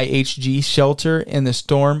 2011, IHG Shelter in the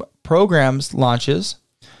Storm programs launches,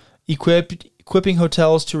 equipping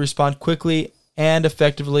hotels to respond quickly and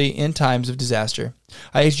effectively in times of disaster.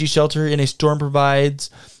 IHG Shelter in a Storm provides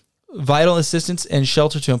vital assistance and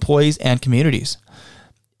shelter to employees and communities.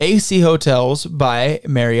 AC Hotels by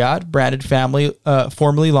Marriott branded family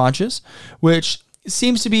formally launches, which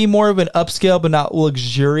seems to be more of an upscale but not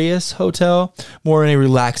luxurious hotel, more in a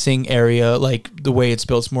relaxing area. Like the way it's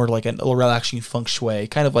built, it's more like a relaxing feng shui,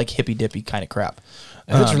 kind of like hippy dippy kind of crap.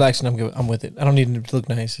 If it's relaxing, I'm with it. I don't need it to look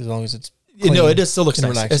nice as long as it's clean. No, it just still looks nice.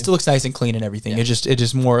 Relaxing. It still looks nice and clean and everything. Yeah. It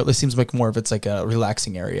just more. It seems like more of it's like a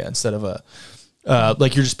relaxing area instead of a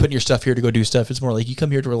like you're just putting your stuff here to go do stuff. It's more like you come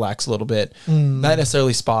here to relax a little bit, not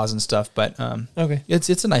necessarily spas and stuff, but okay,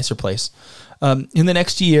 it's a nicer place. In the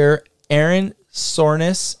next year, Aaron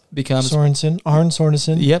Sorensen becomes Arn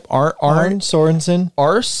Sorensen. Yep, Arn Sorensen.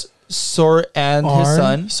 His son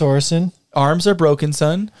Sorensen. Arms Are Broken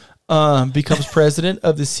son. Becomes president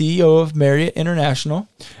of the CEO of Marriott International,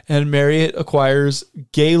 and Marriott acquires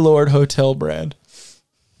Gaylord Hotel brand.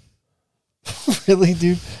 Really,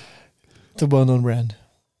 dude? It's a well-known brand.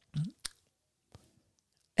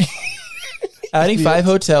 Adding 5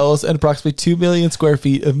 hotels and approximately 2 million square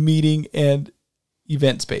feet of meeting and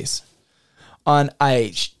event space. On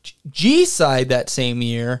IHG side that same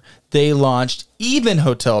year, they launched Even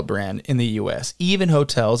Hotel brand in the U.S. Even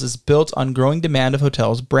Hotels is built on growing demand of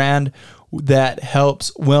hotels brand that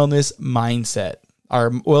helps wellness mindset.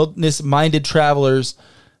 Our wellness-minded travelers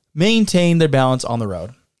maintain their balance on the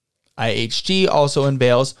road. IHG also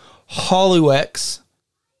unveils Holuex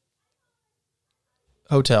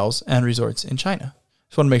hotels and resorts in China.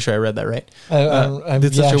 Just want to make sure I read that right.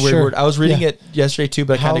 It's such a weird word. I was reading it yesterday too,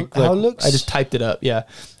 but I just typed it up. Yeah.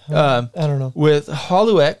 I don't know. With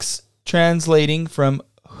Holuex translating from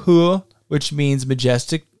Hu, which means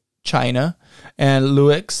majestic China, and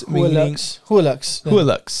Luex meaning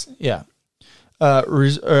Huelux. Yeah.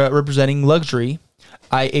 Representing luxury.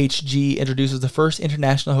 IHG introduces the first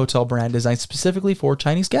international hotel brand designed specifically for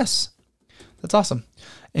Chinese guests. That's awesome.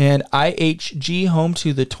 And IHG, home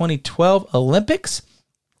to the 2012 Olympics,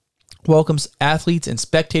 welcomes athletes and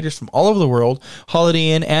spectators from all over the world. Holiday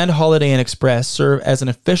Inn and Holiday Inn Express serve as an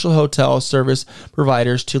official hotel service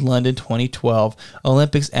providers to London 2012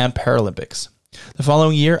 Olympics and Paralympics. The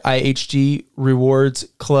following year, IHG Rewards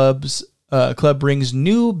Club brings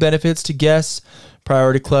new benefits to guests.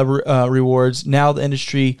 Priority Club Rewards, now the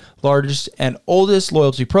industry largest and oldest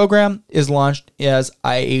loyalty program, is launched as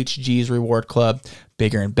IHG's Reward Club,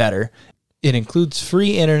 bigger and better. It includes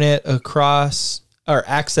free internet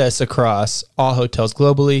access across all hotels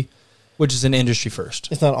globally, which is an industry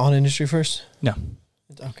first. It's not on industry first? No.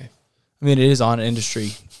 Okay. I mean, it is on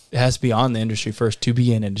industry. It has to be on the industry first to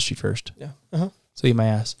be in industry first. Yeah. Uh-huh. So eat my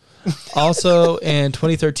ass. Also, in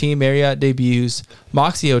 2013, Marriott debuts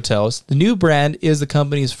Moxy Hotels. The new brand is the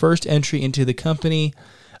company's first entry into the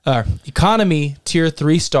economy tier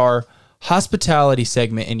 3-star hospitality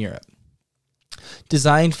segment in Europe.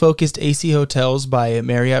 Design-focused AC Hotels by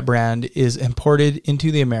Marriott brand is imported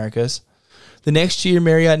into the Americas. The next year,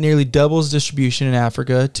 Marriott nearly doubles distribution in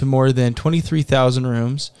Africa to more than 23,000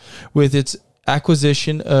 rooms with its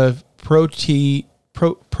acquisition of Protea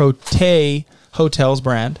Hotels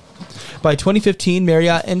brand. By 2015,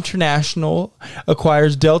 Marriott International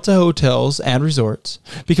acquires Delta Hotels and Resorts,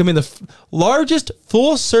 becoming the largest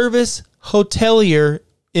full-service hotelier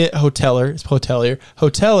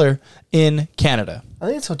in Canada. I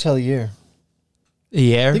think it's hotelier.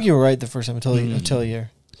 Yeah. I think you were right the first time. Hotelier.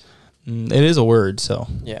 It is a word, so.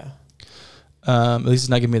 Yeah. At least it's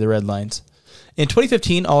not giving me the red lines. In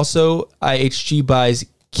 2015, also, IHG buys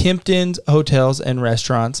Kimpton's Hotels and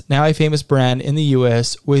Restaurants, now a famous brand in the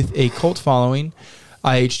U.S. with a cult following.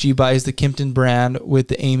 IHG buys the Kimpton brand with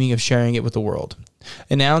the aiming of sharing it with the world.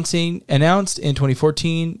 Announced in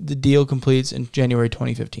 2014, the deal completes in January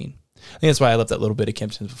 2015. I think that's why I left that little bit of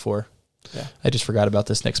Kimpton's before. Yeah. I just forgot about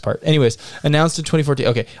this next part. Anyways, announced in 2014.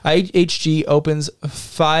 Okay, IHG opens its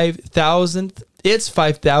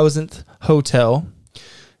 5,000th hotel.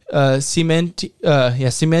 cementing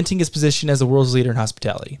its position as the world's leader in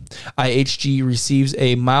hospitality. IHG receives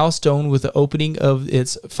a milestone with the opening of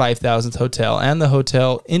its 5,000th hotel and the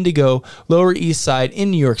Hotel Indigo Lower East Side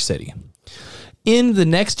in New York City. In the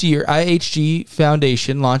next year, IHG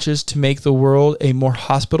Foundation launches to make the world a more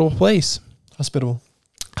hospitable place. Hospitable.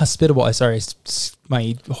 Sorry,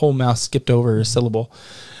 my whole mouth skipped over a syllable.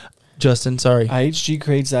 Justin, sorry. IHG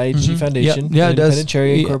creates the IHG Foundation. Yeah, it does. Independent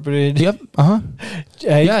charity incorporated. Yep.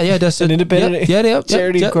 Yeah, that's an independent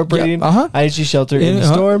charity incorporated. IHG Shelter in the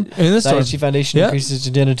Storm. In the The storm. IHG Foundation increases its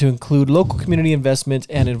agenda to include local community investment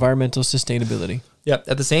and environmental sustainability. Yep.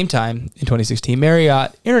 At the same time, in 2016,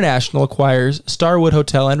 Marriott International acquires Starwood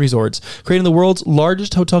Hotel and Resorts, creating the world's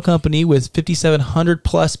largest hotel company with 5,700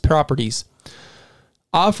 plus properties,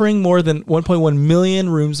 offering more than 1.1 million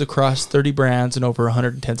rooms across 30 brands in over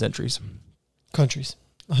 110 countries.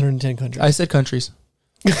 110 countries. I said countries.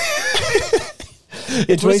 In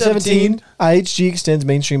 2017, IHG extends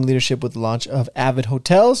mainstream leadership with the launch of Avid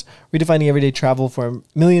Hotels, redefining everyday travel for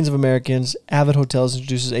millions of Americans. Avid Hotels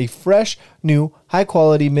introduces a fresh, new,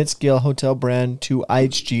 high-quality, mid-scale hotel brand to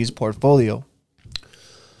IHG's portfolio.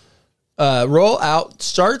 Rollout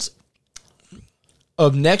starts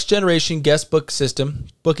of next generation guest booking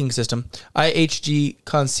system, IHG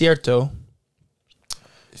Concierto.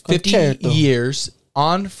 50 Concerto. years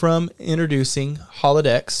on from introducing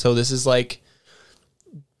Holodeck. So this is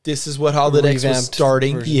what Holodeck was Revamped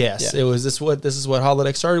starting. version. Yes, Yeah. this is what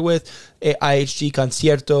Holodeck started with. IHG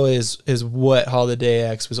Concierto is what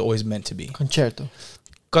Holodeck was always meant to be. Concerto.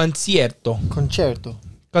 Concierto. Concerto.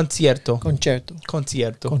 Concierto. Concerto.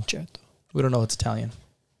 Concierto. Concerto. We don't know it's Italian.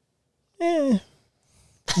 I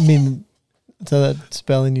mean, that's how that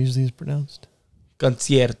spelling usually is pronounced.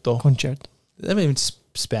 Concierto. Concerto. I mean,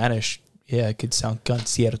 Spanish. Yeah, it could sound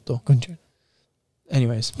concierto. Concerto.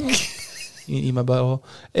 Anyways. You eat my butthole.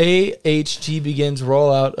 AHG begins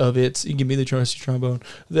rollout of its. You give me the trusty trombone.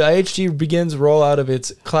 The IHG begins rollout of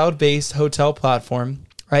its cloud-based hotel platform,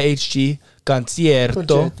 IHG Concierto,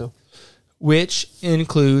 Concerto. which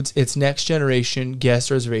includes its next-generation guest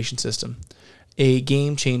reservation system, a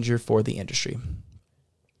game changer for the industry.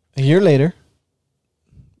 A year later,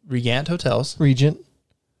 Regent Hotels Regent.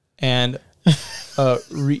 and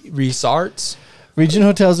Resorts. Regent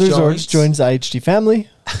Hotels and Resorts joins the IHG family.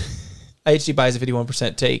 IHG buys a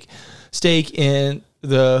 51% stake in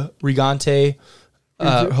the Regante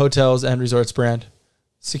Hotels and Resorts brand,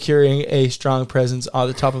 securing a strong presence on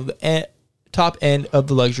the top end of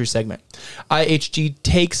the luxury segment. IHG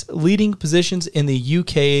takes leading positions in the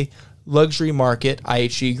UK luxury market.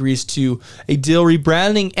 IHG agrees to a deal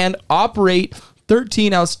rebranding and operate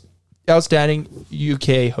 13 outstanding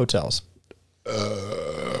UK hotels.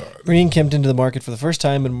 Bringing Kempton into the market for the first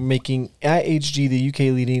time and making IHG the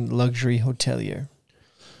UK leading luxury hotelier.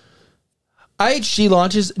 IHG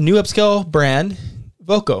launches new upscale brand,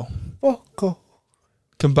 Voco, Oh, cool.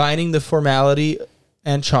 combining the formality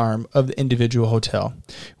and charm of the individual hotel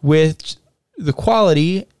with the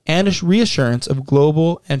quality and reassurance of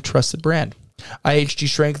global and trusted brand. IHG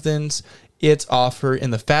strengthens its offer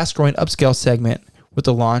in the fast-growing upscale segment with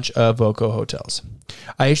the launch of Voco Hotels.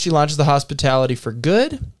 IHG launches the Hospitality for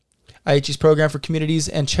Good. IHG's program for communities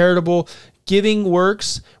and charitable giving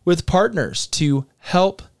works with partners to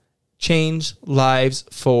help change lives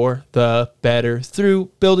for the better through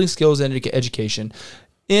building skills and education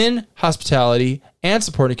in hospitality and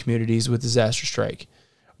supporting communities with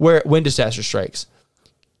when disaster strikes.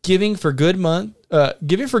 Giving for Good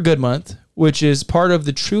Month, which is part of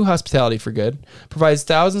the True Hospitality for Good, provides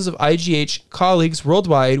thousands of IGH colleagues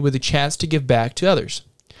worldwide with a chance to give back to others.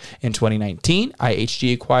 In 2019,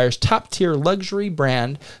 IHG acquires top-tier luxury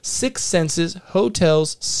brand Six Senses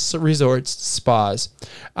Hotels, Resorts, Spas.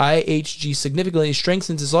 IHG significantly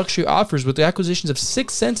strengthens its luxury offers with the acquisitions of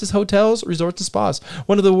Six Senses Hotels, Resorts, and Spas,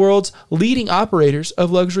 one of the world's leading operators of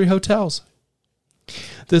luxury hotels.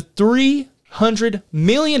 The $300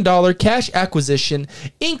 million cash acquisition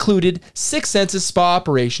included Six Senses Spa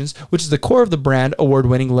Operations, which is the core of the brand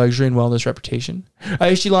award-winning luxury and wellness reputation.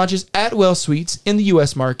 IHG launches Atwell Suites in the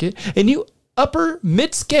U.S. market. A new upper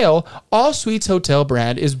mid-scale all-suites hotel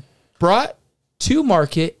brand is brought to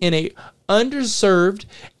market in a underserved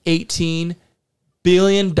 $18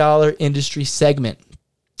 billion industry segment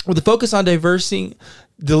with a focus on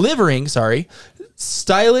delivering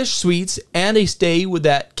stylish suites and a stay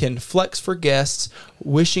that can flex for guests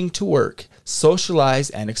wishing to work, socialize,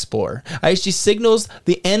 and explore. IHG signals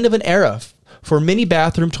the end of an era for mini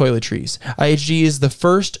bathroom toiletries. IHG is the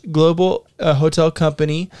first global hotel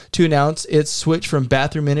company to announce its switch from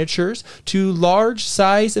bathroom miniatures to large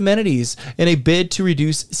size amenities in a bid to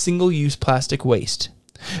reduce single-use plastic waste.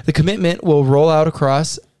 The commitment will roll out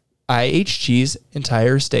across IHG's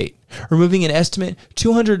entire estate, removing an estimate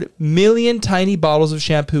 200 million tiny bottles of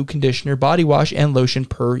shampoo, conditioner, body wash, and lotion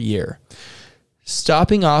per year.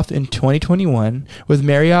 Stopping off in 2021 with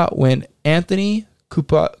Marriott when Anthony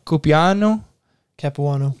Capuano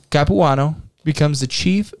becomes the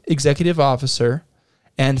chief executive officer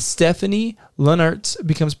and Stephanie Lunartz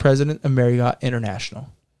becomes president of Marriott International.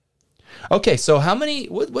 Okay, so how many?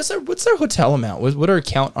 What's our hotel amount? What our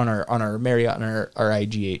count on our Marriott and our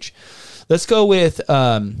IGH? Let's go with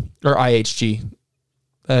or IHG.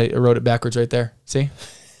 I wrote it backwards right there. See,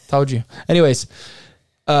 told you. Anyways,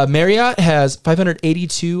 Marriott has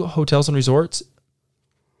 582 hotels and resorts.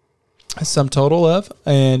 A sum total of,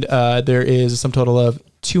 and there is a sum total of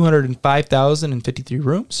 205,053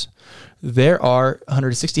 rooms. There are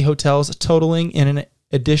 160 hotels totaling in an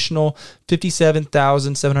additional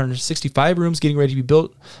 57,765 rooms getting ready to be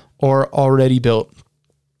built or already built,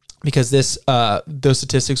 because those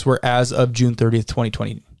statistics were as of June 30th,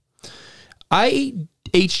 2020.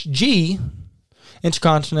 IHG,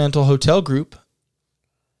 Intercontinental Hotel Group,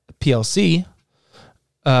 PLC,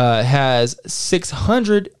 has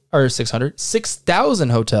 6,000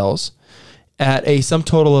 hotels at a sum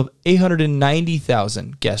total of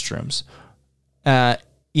 890,000 guest rooms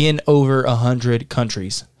in over 100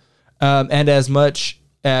 countries, and as much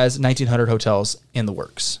as 1,900 hotels in the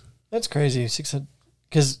works. That's crazy. 600,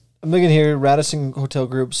 because I'm looking here, Radisson Hotel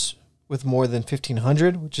Groups with more than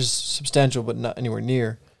 1,500, which is substantial, but not anywhere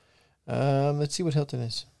near. Let's see what Hilton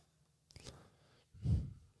is.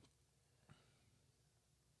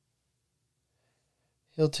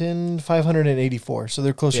 Hilton 584, so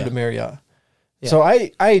they're closer to Marriott. Yeah. So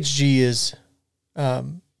IHG is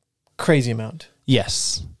crazy amount.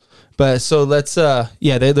 Yes, but so let's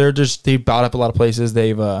they bought up a lot of places.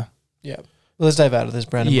 They've Let's dive out of this,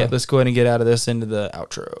 Brandon. Yeah, let's go ahead and get out of this into the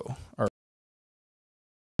outro. All right.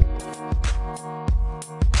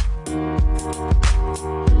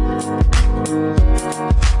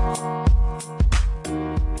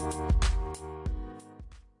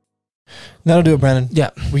 That'll do it, Brandon. Yeah.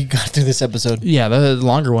 We got through this episode. Yeah, the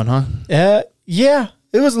longer one, huh? Yeah.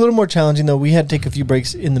 It was a little more challenging, though. We had to take a few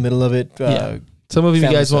breaks in the middle of it. Some of you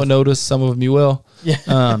guys won't notice. Some of them you will.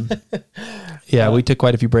 Yeah. We took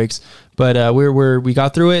quite a few breaks. But we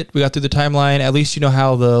got through it. We got through the timeline. At least you know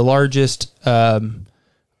how the largest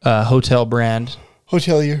hotel brand.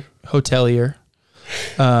 Hotelier.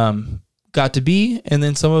 Got to be, and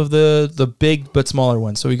then some of the big but smaller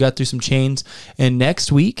ones. So we got through some chains. And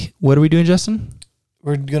next week, what are we doing, Justin?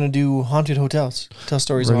 We're going to do haunted hotels. Tell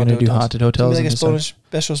stories of haunted hotels. We're going to do haunted hotels. It's like a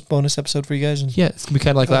special bonus episode for you guys. Yeah, it's going to be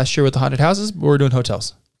kind of like last year with the haunted houses, but we're doing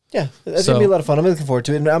hotels. Yeah, it's going to be a lot of fun. I'm looking forward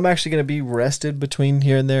to it. And I'm actually going to be rested between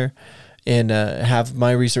here and there and have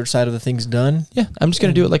my research side of the things done. Yeah, I'm just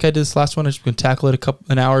going to do it like I did this last one. I'm just going to tackle it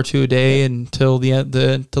an hour or two a day until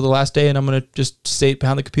the last day, and I'm going to just stay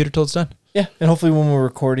behind the computer till it's done. Yeah, and hopefully when we're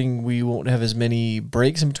recording, we won't have as many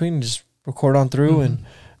breaks in between and just record on through. Mm-hmm.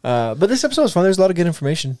 And but this episode was fun. There's a lot of good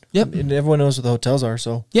information. Yep. And everyone knows what the hotels are,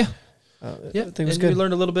 so. Yeah. I think it was and good. we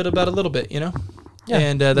learned a little bit about a little bit, you know? Yeah.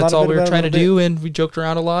 And that's all we were trying to do, and we joked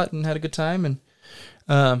around a lot and had a good time. And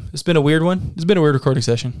it's been a weird one. It's been a weird recording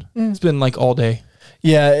session. It's been like all day.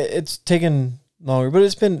 Yeah, it's taken longer, but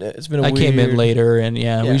it's been a weird. I came in later, and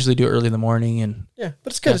we usually do it early in the morning. And yeah,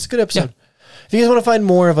 but it's good. It's a good episode. Yeah. If you guys want to find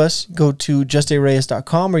more of us, go to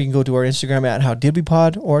justareyes.com, or you can go to our Instagram at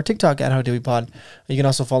HowDidWePod or TikTok at HowDidWePod. You can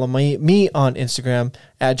also follow me on Instagram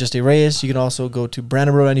at justareyes. You can also go to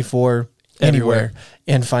BrandonBro94 anywhere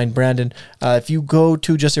and find Brandon. If you go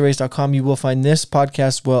to justareyes.com, you will find this podcast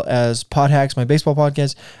as well as Pod Hacks, my baseball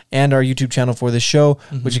podcast, and our YouTube channel for this show,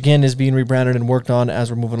 which again is being rebranded and worked on as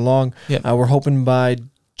we're moving along. Yep. We're hoping by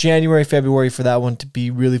January, February for that one to be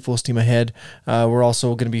really full steam ahead. We're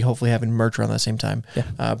also going to be hopefully having merch around the same time.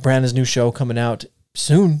 Yeah. Brandon's new show coming out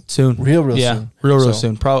soon. Real soon. Real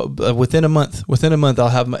soon. Probably within a month.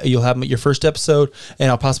 You'll have your first episode, and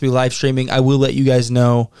I'll possibly live streaming. I will let you guys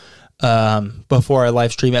know before I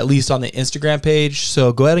live stream, at least on the Instagram page.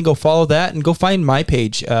 So go ahead and go follow that, and go find my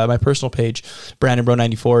page, my personal page,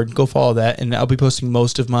 BrandonBro94. Go follow that, and I'll be posting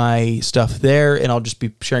most of my stuff there, and I'll just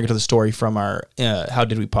be sharing it to the story from our How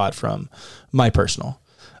Did We Pod from my personal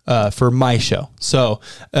for my show. So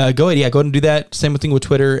go ahead and do that. Same thing with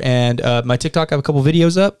Twitter and my TikTok. I have a couple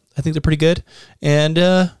videos up. I think they're pretty good, and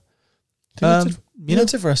that's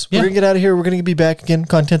it for us. We're gonna get out of here. We're gonna be back again.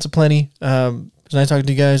 Content's aplenty. It's nice talking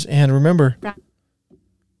to you guys, and remember,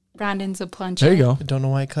 Brandon's a plunger. There you go. I don't know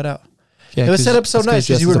why it cut out. Yeah, It was set up so nice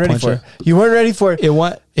because you weren't ready for it. You weren't ready for it.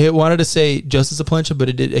 It wanted to say Justice a Plancha, but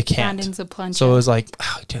it can't. Brandon's a Plancha. So it was like,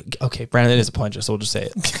 okay, Brandon is a Plancha, so we'll just say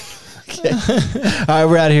it. Okay. All right,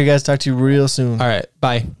 we're out of here, guys. Talk to you real soon. All right,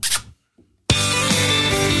 bye.